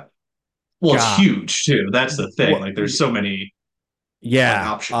yeah. Well, it's God. huge too. That's the thing. Well, Like there's so many like yeah.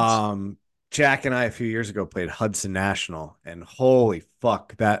 options. Jack and I a few years ago played Hudson National, and holy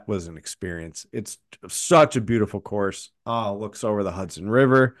fuck, that was an experience. It's such a beautiful course. Oh, looks over the Hudson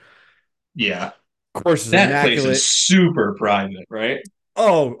River. Yeah. Course is That place is immaculate. super private, right?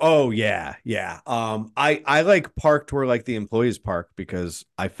 Oh yeah, yeah. I like parked where like the employees park because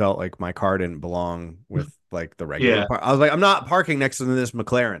I felt like my car didn't belong with like the regular Yeah, park. I was like, I'm not parking next to this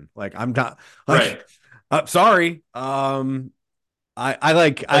McLaren. Like I'm not like, right. sorry. I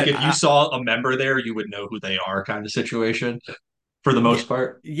like Like if you I saw a member there, you would know who they are kind of situation for the yeah most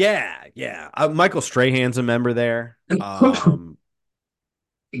part. yeah. Michael Strahan's a member there.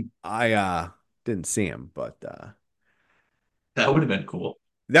 I didn't see him, but That would have been cool.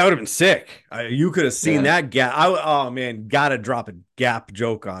 that would have been sick. You could have seen Yeah. that gap. Oh man, gotta drop a gap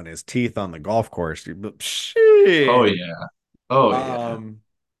joke on his teeth on the golf course. Oh Shit. yeah. Oh yeah. Um,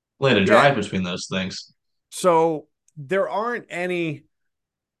 Land a yeah. drive between those things. So there aren't any.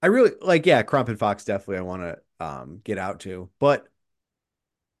 I really like. Yeah, Crump and Fox definitely. I want to get out to, but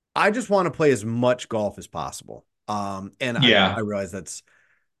I just want to play as much golf as possible. And I Yeah. realize that's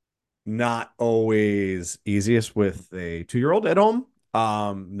not always easiest with a 2-year-old at home.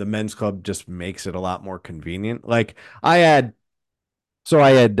 The men's club just makes it a lot more convenient. Like I had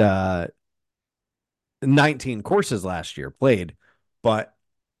 19 courses last year played, but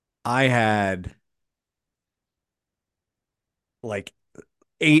I had like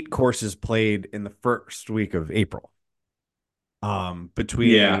 8 courses played in the first week of April.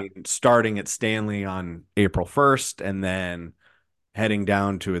 Yeah. Between starting at Stanley on April 1st and then heading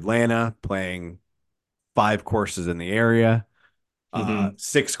down to Atlanta, playing 5 courses in the area, Hmm.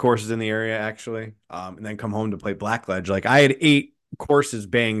 6 courses in the area actually, and then come home to play Blackledge. Like I had 8 courses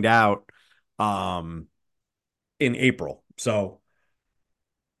banged out in April. So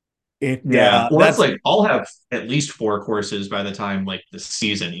it Yeah. Well, that's that's like I'll have at least four courses by the time like the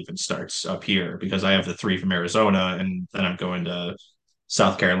season even starts up here because I have the three from Arizona and then I'm going to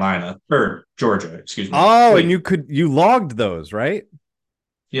South Carolina or Georgia, excuse me. oh, and Wait. you logged those, right?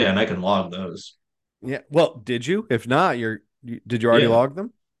 Yeah, and I can log those. Yeah. Well, did you? If not, did you already Yeah. log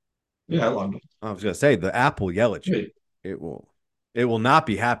them? Yeah, I logged them. I was gonna say the app will yell at you. Wait. It will it will not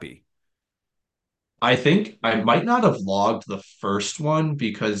be happy. I think I might not have logged the first one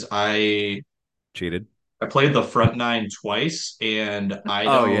because Cheated. I played the front nine twice and I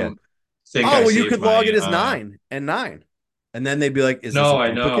Oh yeah. don't think Oh I well, you saved could log my it as 9 and 9, and then they'd be like, "Is this a no, I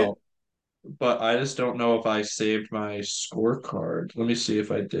duplicate?" know, but I just don't know if I saved my scorecard. Let me see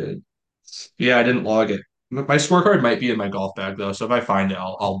if I did. Yeah, I didn't log it. My scorecard might be in my golf bag though, so if I find it,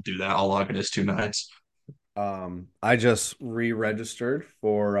 I'll do that. I'll log it as two nines. I just re-registered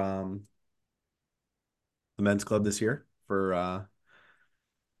for the men's club this year for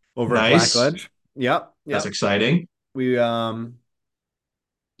over at Nice. Blackledge. Yep, That's yep. exciting. We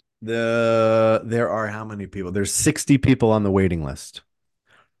there are how many people? There's 60 people on the waiting list.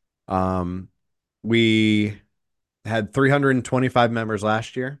 Um, we had 325 members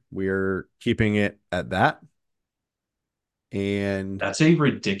last year. We're keeping it at that, and That's a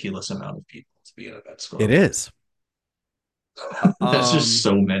ridiculous amount of people to be in a Mets it club. is. That's just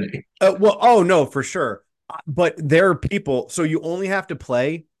so many. Well, oh no, for sure. But there are people, so you only have to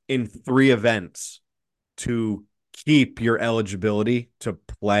play in 3 events to keep your eligibility to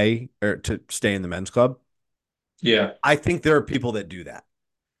play or to stay in the men's club. Yeah, I think there are people that do that.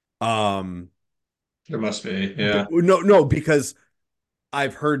 Um, there must be. Yeah. no, because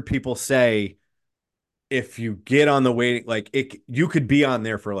I've heard people say if you get on the waiting, like you could be on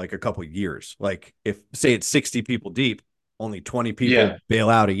there for like a couple of years. Like if say it's 60 people deep, only 20 Yeah. people bail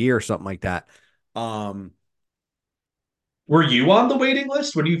out a year or something like that. Um, Were you on the waiting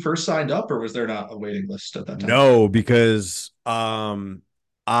list when you first signed up, or was there not a waiting list at that time? no, because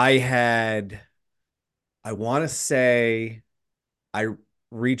I had I want to say I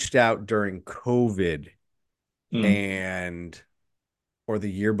reached out during COVID Hmm. and or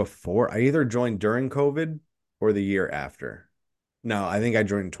the year before. I either joined during COVID or the year after. No, I think I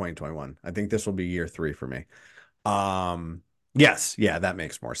joined in 2021. I think this will be year 3 for me. Um, yes, yeah, that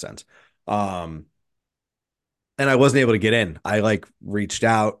makes more sense. Um, and I wasn't able to get in. I like reached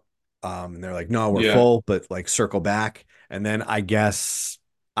out, and they're like, "No, we're Yeah. full," but like circle back. And then I guess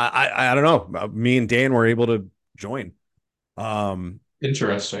I don't know. Me and Dan were able to join. Um,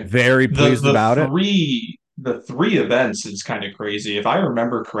 Interesting. very The pleased the about it. three events is kind of crazy. If I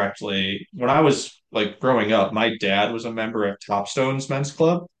remember correctly, when I was like growing up, my dad was a member of Topstone's men's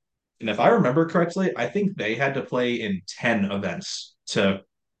club. And if I remember correctly, I think they had to play in 10 events to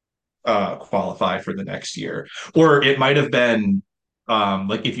qualify for the next year. Or it might have been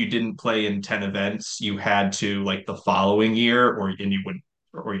like if you didn't play in 10 events, you had to like the following year or and you wouldn't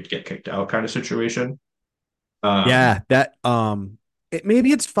or you'd get kicked out kind of situation. Um Yeah, that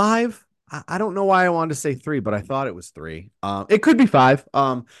maybe it's 5. I don't know why I wanted to say 3, but I thought it was 3. It could be 5.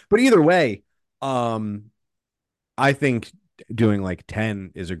 But either way, um, I think doing like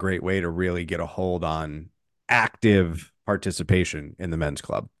 10 is a great way to really get a hold on active participation in the men's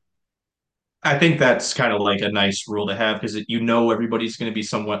club. I think that's kind of like a nice rule to have because you know everybody's going to be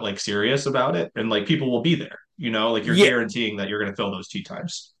somewhat like serious about it and like people will be there, like you're Yeah, guaranteeing that you're going to fill those tee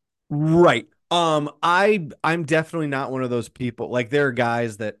times. right. I'm definitely not one of those people. Like there are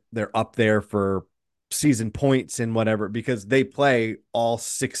guys that they're up there for season points and whatever because they play all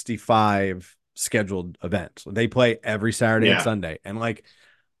 65 scheduled events. They play every Saturday and Yeah. Sunday. And like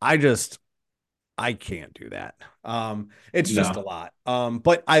I just I can't do that. It's just a No. lot.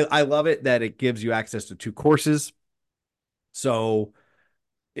 But I love it that it gives you access to 2 courses. So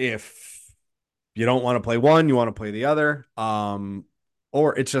if you don't want to play one, you want to play the other.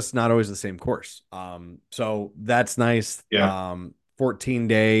 Or it's just not always the same course. So that's nice. Yeah.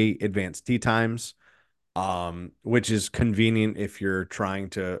 14-day advanced tee times, which is convenient if you're trying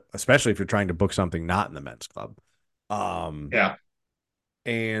to, especially if you're trying to book something not in the men's club. Um, Yeah.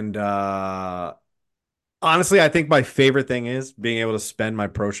 and honestly, I think my favorite thing is being able to spend my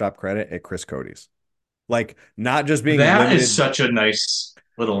pro shop credit at Chris Cody's. Like not just being That is limited. such a nice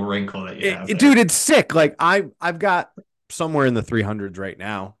little wrinkle that you have Dude, there. it's sick. Like I've got somewhere in the 300s right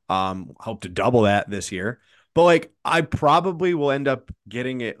now. Hope to double that this year. But like I probably will end up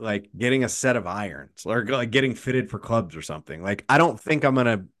getting it like getting a set of irons or like getting fitted for clubs or something. Like I don't think I'm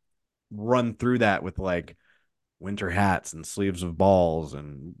gonna run through that with like winter hats and sleeves of balls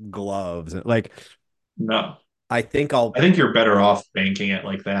and gloves and like No. I think I'll I think you're better off banking it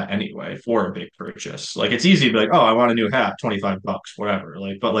like that anyway for a big purchase. Like it's easy to be like, oh, I want a new hat, 25 bucks, whatever.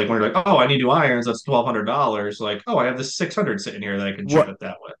 Like, but like when you're like, oh, I need new irons, that's $1,200. Like, oh, I have this 600 sitting here that I can chip what it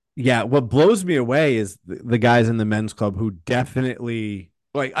that way. yeah, what blows me away is the guys in the men's club who definitely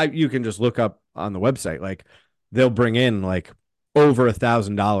like you can just look up on the website like they'll bring in like over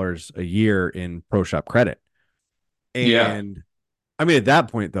 $1,000 a year in pro shop credit. Yeah. And I mean at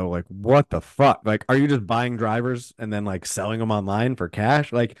that point though, like what the fuck? Like are you just buying drivers and then like selling them online for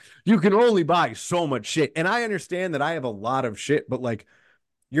cash? Like you can only buy so much shit. And I understand that I have a lot of shit, but like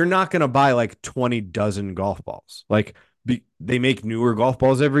you're not going to buy like 20 dozen golf balls. Like they make newer golf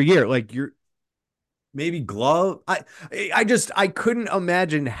balls every year. Like you're maybe glove. I couldn't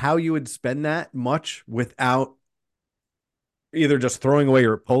imagine how you would spend that much without either just throwing away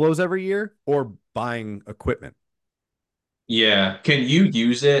your polos every year or buying equipment. Yeah. Can you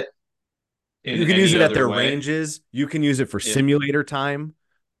use it in You can use any it at other their way? ranges. You can use it for Yeah. simulator time.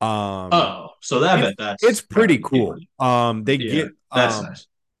 Um, Oh, so that it's bet it's that's gotta pretty be cool. appealing. They Yeah, get that's nice.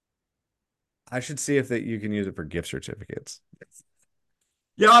 I should see if that you can use it for gift certificates.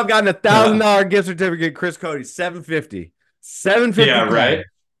 Yo, I've gotten a thousand Yeah, dollar gift certificate, Chris Cody, 750. 750 yeah, cash. right.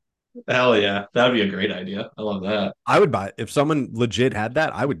 Hell yeah, that'd be a great idea. I love that. I would buy it. If someone legit had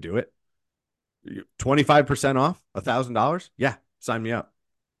that, I would do it. 25% off, $1,000. Yeah, sign me up.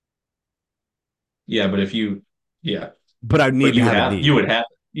 Yeah, but if you, yeah, But I but need to have a you need. would have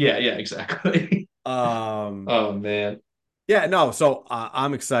it. Yeah, yeah, exactly. Um, Oh man, yeah, no, so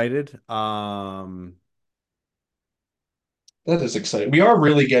I'm excited. that is exciting. We are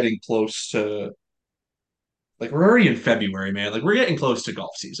really getting close to like we're already in February, man. Like we're getting close to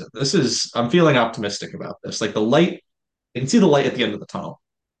golf season. I'm feeling optimistic about this. Like the light, I can see the light at the end of the tunnel.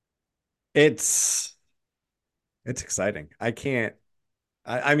 it's it's exciting.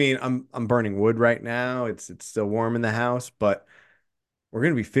 I mean, I'm burning wood right now. It's still warm in the house, but we're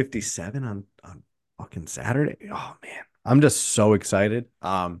gonna be 57 on fucking Saturday. Oh man, I'm just so excited.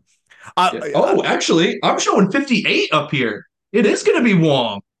 Yeah. I Oh, actually, I'm showing 58 up here. It is going to be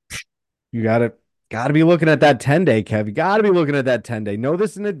warm. you gotta be looking at that 10-day, Kev. You gotta be looking at that 10-day. Know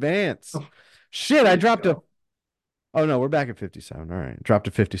this in advance. Oh, Shit, there I you dropped a go. oh no, we're back at 57. All right. Dropped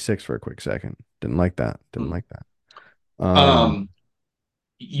to 56 for a quick second. Didn't like that. Didn't Hmm. like that. Um,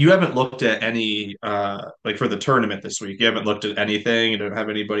 you haven't looked at any like for the tournament this week. You haven't looked at anything. You don't have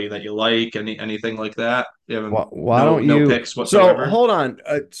anybody that you like, anything like that. You haven't Why don't no you picks so whatsoever. hold on.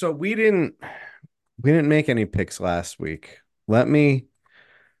 So we didn't make any picks last week. Let me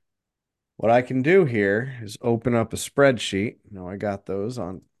what I can do here is open up a spreadsheet. No, I got those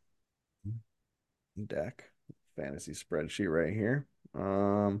on deck. Fantasy spreadsheet right here.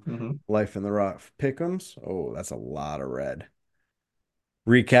 Um, Hmm. Life in the Rough Pick'ems. Oh, that's a lot of red.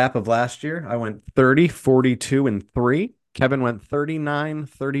 Recap of last year. I went 30, 42, and 3. Kevin went 39,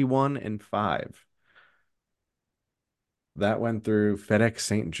 31, and 5. That went through FedEx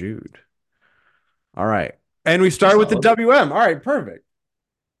St. Jude. All right. And we That's started with the solid. WM. All right, perfect.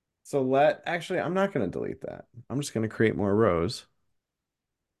 So actually, I'm not going to delete that. I'm just going to create more rows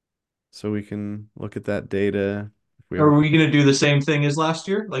so we can look at that data. If we have a Are we going to do the same thing as last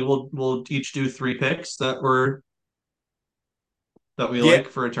year? Like we'll each do three picks that we Yeah, like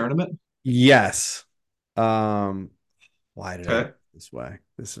for a tournament. yes. Um, why did I do Okay. it this way?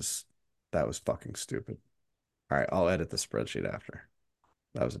 That was fucking stupid. All right, I'll edit the spreadsheet after.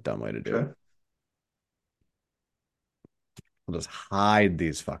 That was a dumb way to do it. Okay. I'll just hide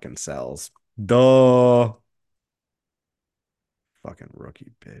these fucking cells. Duh. Fucking rookie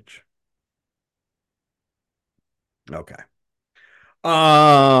bitch. Okay.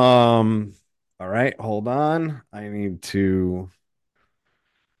 All right, hold on. I need to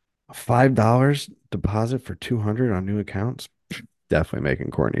 $5 deposit for 200 on new accounts. Definitely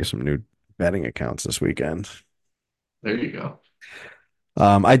making Courtney some new betting accounts this weekend. There you go.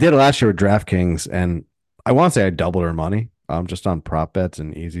 I did it last year with DraftKings, and I want to say I doubled her money. Just on prop bets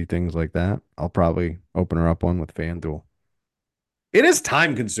and easy things like that. I'll probably open her up one with FanDuel. It is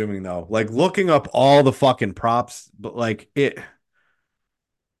time consuming though, like looking up all the fucking props, but like it,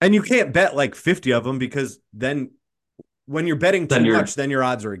 and you can't bet like 50 of them because then when you're betting too Then much, then your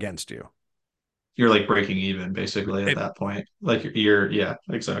odds are against you. you're like breaking even basically at It, that point. Like yeah,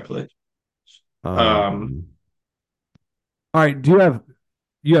 exactly. Um, um, all right.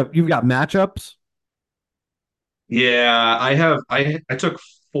 You've got matchups? yeah, I took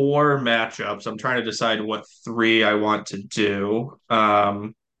four matchups. I'm trying to decide what three I want to do.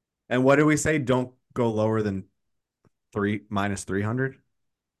 And what do we say? Don't go lower than three minus 300.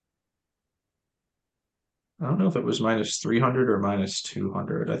 I don't know if it was minus 300 or minus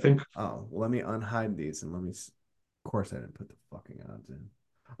 200. I think Oh, let me unhide these and let me. Of course, I didn't put the fucking odds in.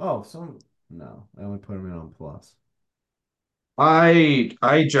 Oh, no, I only put them in on plus.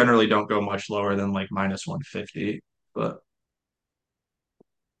 I generally don't go much lower than like minus 150, but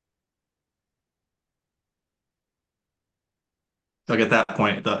like at that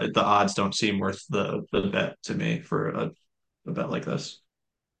point the odds don't seem worth the bet to me for a bet like this.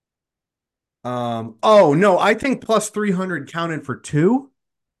 Oh no, I think plus 300 counted for two.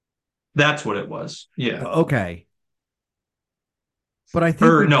 That's what it was. Yeah. Okay, but I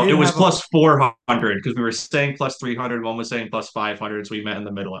think Or we no, did it was have a. plus 400 because we were saying plus 300. One was saying plus 500. So we met in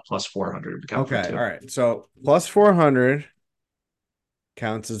the middle at plus 400 to count for Okay, all two. right. So plus 400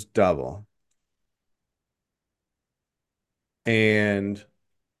 counts as double, and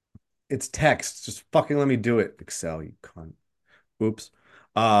it's text. Just fucking let me do it, Excel, you cunt. Oops.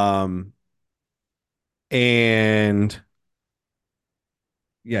 Um, and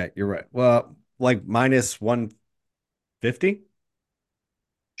yeah, you're right. Well, like minus 150.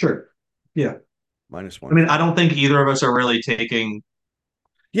 Sure. Yeah. Minus I mean, I 140. don't think either of us are really taking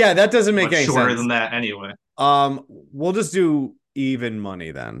Yeah, that doesn't make much any shorter sense. than that anyway. We'll just do even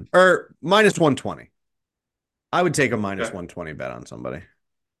money then, or minus 120. I would take a minus Okay. 120 bet on somebody.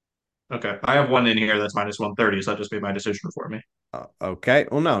 Okay. I have one in here that's minus 130, so that just made my decision for me. Okay.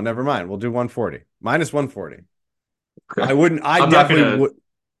 Well, no, never mind. We'll do 140. Minus 140. I Okay. wouldn't, I I'm not definitely gonna would.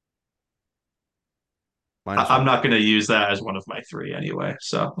 Minus I'm not 140. gonna use that as one of my three anyway.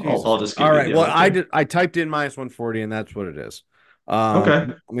 So Jesus I'll Christ. just All give you right. the Well, other two. I typed in minus 140 and that's what it is.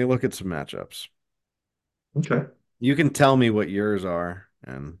 Okay. Let me look at some matchups. Okay. You can tell me what yours are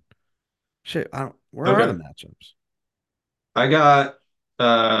and shit, I don't, where are the Okay. matchups? I got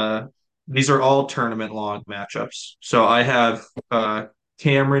uh these are all tournament long matchups. So I have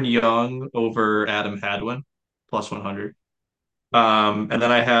Cameron Young over Adam Hadwin plus 100. And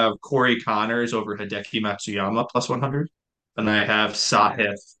then I have Corey Connors over Hideki Matsuyama plus 100. And then I have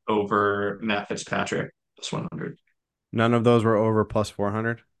Sahith over Matt Fitzpatrick plus 100. None of those were over plus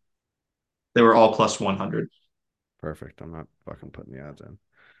 400. They were all plus 100. Perfect. I'm not fucking putting the odds in.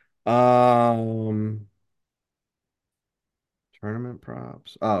 Um, Tournament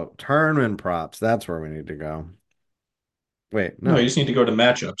props. Oh, tournament props. That's where we need to go. Wait, No, you no. just need to go to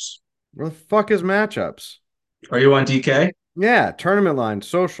matchups. Where the fuck is matchups? Are you on DK? Yeah, tournament line,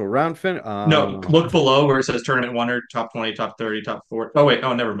 social, round fin. No, No. look below where it says tournament winner, top 20, top 30, top 40. Oh, wait.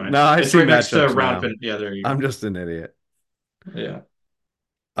 Oh, never mind. No, I It's see right next to matchups round now. fin. Yeah, there you I'm go. just an idiot. Yeah.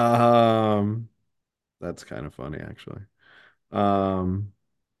 Um, that's kind of funny actually. Um,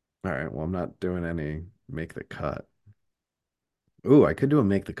 all right, well, I'm not doing any make the cut. Ooh, I could do a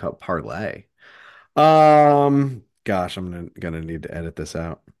make the cut parlay. Gosh, I'm gonna need to edit this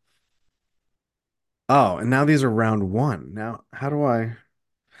out. Oh, and now these are round one. Now, how do I?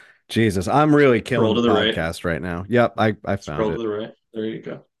 Jesus, I'm really killing Scroll the to the right. podcast right now. Yep, I found Scroll to it. the right. There you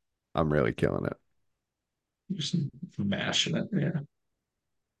go. I'm really killing it. Just mashing it. Yeah.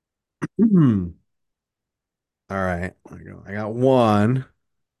 All right, I go. I got one.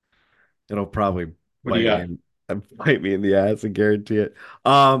 It'll probably What do you bite me got? in, bite me in the ass. I guarantee it.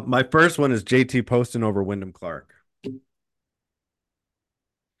 My first one is JT Poston over Wyndham Clark.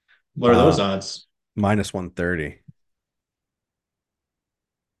 What are Uh, those odds? minus 130.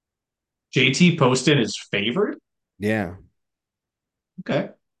 JT Poston is favored? Yeah. Okay.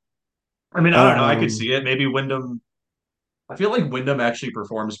 I mean, I don't know. I could see Um, it. Maybe Wyndham. I feel like Wyndham actually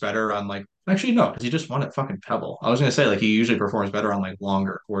performs better on like, actually, no, because he just won at fucking Pebble. I was going to say, like, he usually performs better on like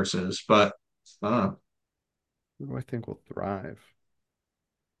longer courses, but I don't know. who do I think will thrive?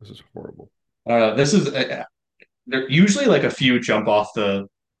 This is horrible. This is there usually like a few jump off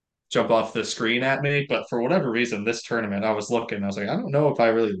the screen at me, but for whatever reason, this tournament, I was looking, I was like, I don't know if I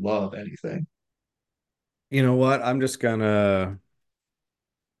really love anything. You know what? I'm just gonna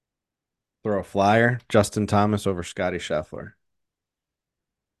throw a flyer. Justin Thomas over Scotty Scheffler.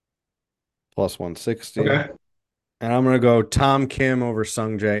 Plus 160. Okay. And I'm gonna go Tom Kim over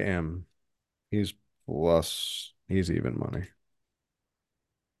Sung J M. He's he's even money.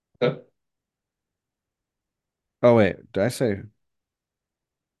 Okay. Oh wait, did I say?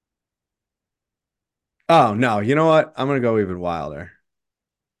 Oh no, you know what? I'm gonna go even wilder.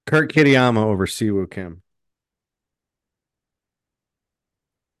 Kurt Kitayama over Siwoo Kim.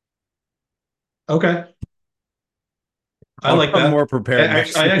 Okay. I I'll like come that. more prepared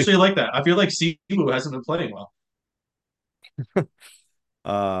next I actually week. like that. I feel like Simu hasn't been playing well.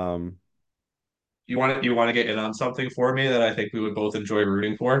 Um, You want to get in on something for me that I think we would both enjoy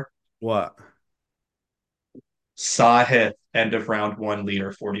rooting for? what? Sahith, end of round one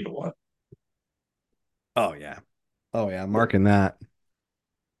leader, 40 to 1. Oh yeah. Oh yeah, I'm marking that.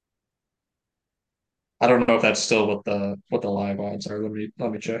 I don't know if that's still what the live odds are.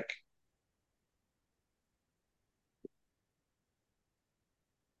 Let me check.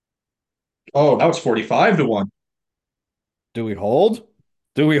 Oh, now it's 45 to 1. Do we hold?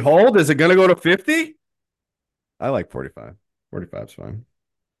 Do we hold? Is it gonna go to 50? I like 45. 45 is fine.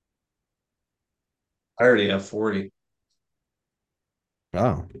 I already have 40.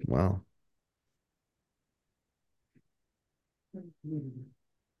 Oh, wow.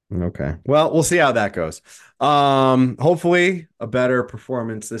 Okay. Well, we'll see how that goes. Hopefully a better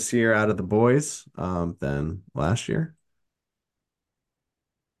performance this year out of the boys than last year.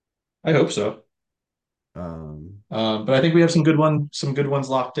 I hope so. Um, But I think we have some good ones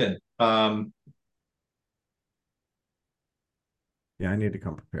locked in. yeah, I need to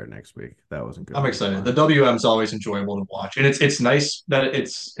come prepared next week. That wasn't good I'm enough excited. The last week. WM is always enjoyable to watch, and it's nice that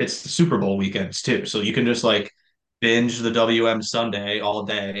it's the Super Bowl weekends too. So you can just like binge the WM Sunday all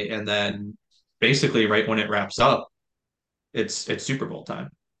day, and then basically right when it wraps up, it's Super Bowl time.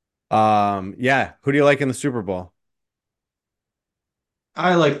 Yeah. Who do you like in the Super Bowl?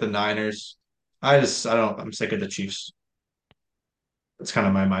 I like the Niners. I don't, I'm sick of the Chiefs. That's kind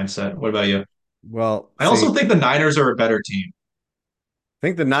of my mindset. What about you? Well, I see, also think the Niners are a better team. I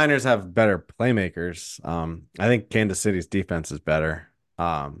think the Niners have better playmakers. I think Kansas City's defense is better.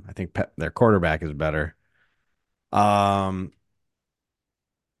 I think their quarterback is better. Um,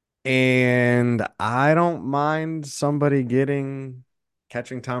 and I don't mind somebody getting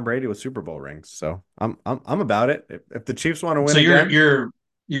catching Tom Brady with Super Bowl rings. So I'm about it. If the Chiefs want to win So again,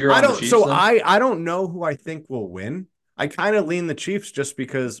 you're I on the don't. Chiefs So then? I don't know who I think will win. I kind of lean the Chiefs just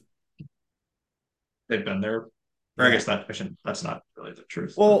because. They've been there. Or I Yeah. guess that's not really the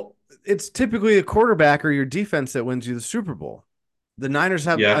truth, but Well, it's typically the quarterback or your defense that wins you the Super Bowl. The Niners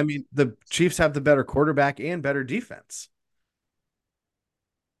have, I yeah. mean, the Chiefs have the better quarterback and better defense.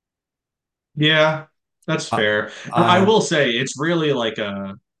 Yeah, that's Uh, fair. And I um, will say it's really like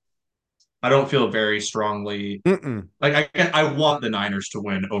a I don't feel very strongly mm-mm. like I want the Niners to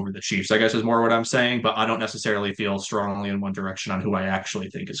win over the Chiefs, I guess is more what I'm saying, but I don't necessarily feel strongly in one direction on who I actually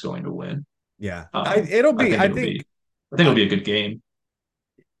think is going to win. Yeah, Um, it'll I be. think it'll be I think it'll I, be a good game.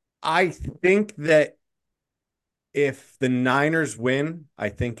 I think that if the Niners win, I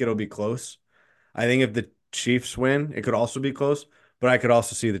think it'll be close. I think if the Chiefs win, it could also be close, but I could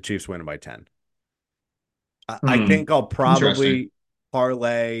also see the Chiefs winning by 10. I Hmm. think I'll Interesting. probably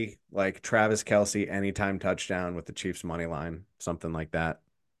parlay like Travis Kelce anytime touchdown with the Chiefs money line, something like that.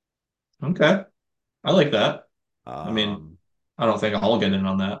 Okay. I like that. I mean, Um, I don't think I'll get in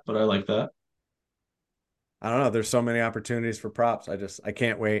on that, but I like that. I don't know. There's so many opportunities for props. I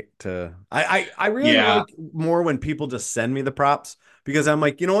can't wait to I really Yeah. like more when people just send me the props because I'm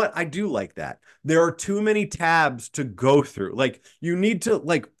like, you know what? I do like that. There are too many tabs to go through. Like you need to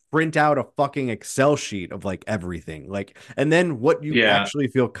like print out a fucking Excel sheet of like everything. Like and then what you Yeah. actually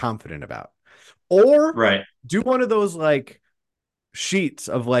feel confident about. Or Right. do one of those like sheets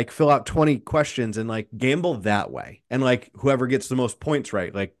of like fill out 20 questions and like gamble that way. And like whoever gets the most points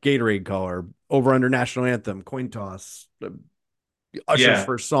right, like Gatorade color, over under national anthem, coin toss, Usher's Yeah.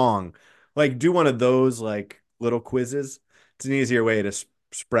 first song. Like do one of those like little quizzes. It's an easier way to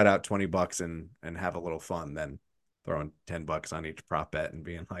spread out 20 bucks and have a little fun than throwing 10 bucks on each prop bet and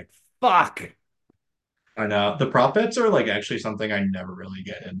being like, fuck. I know. The prop bets are like actually something I never really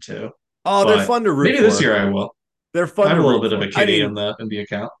get into, Oh, they're but fun to root maybe this for. year I will. They're I fun have to a little root bit of for. a I kitty mean, in the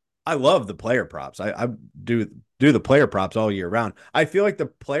account. I love the player props. I do do the player props all year round. I feel like the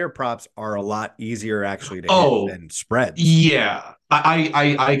player props are a lot easier actually to hit Oh, than spreads. yeah.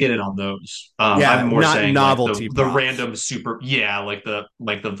 I get it on those. Yeah, I'm more not saying like novelty the props. random super yeah, like the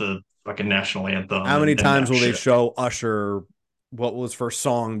fucking national anthem How many and times that will they shit. show Usher? What was first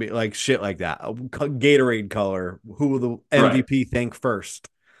song? Be like shit like that. Gatorade color. Who will the Right. MVP think first?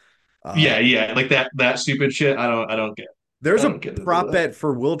 Yeah, Uh, yeah. Like that stupid shit. there's I a don't get into prop that. bet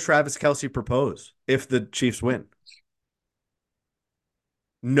for will Travis Kelsey propose if the Chiefs win?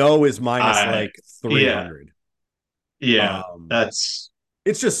 No is minus I like yeah, 300. yeah. Um, That's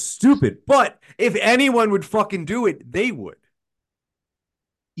it's just stupid. But if anyone would fucking do it, they would.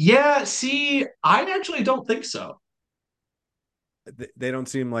 yeah, see, I actually don't think so. They don't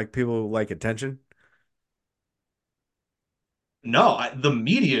seem like people who like attention. No, the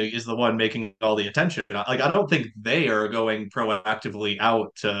media is the one making all the attention. Like, I don't think they are going proactively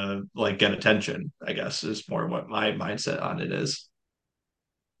out to like get attention, I guess is more what my mindset on it is.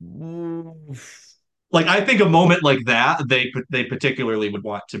 Mm, Like, I think a moment like that, they particularly would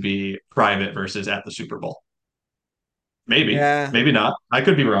want to be private versus at the Super Bowl. Maybe, yeah, maybe not. I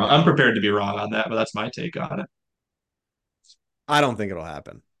could be wrong. I'm prepared to be wrong on that, but that's my take on it. I don't think it'll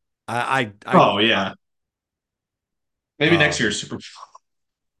happen. Oh yeah, maybe next um, year's Super Bowl.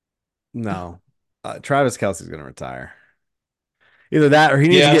 no. Travis Kelsey's gonna retire. Either that, or he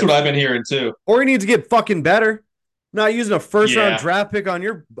needs to Yeah, that's get, what I've been hearing too. fucking better. Not using a first round Yeah, draft pick on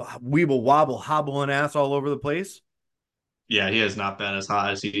your weeble wobble hobbling ass all over the place. yeah, he has not been as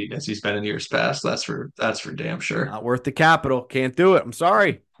hot as he's been in years past. That's for damn sure. Not worth the capital. Can't do it. I'm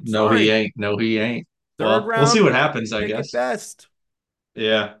sorry. I'm No, he sorry. ain't. No, he ain't. Third Well, we'll see what round happens, I pick at guess. best.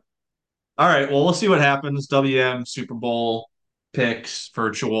 Yeah. All right. Well, we'll see what happens. WM, Super Bowl, picks,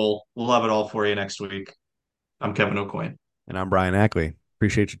 virtual. We'll have it all for you next week. I'm Kevin O'Coin. And I'm Brian Ackley.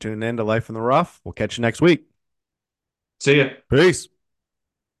 Appreciate you tuning in to Life in the Rough. We'll catch you next week. See ya. Peace.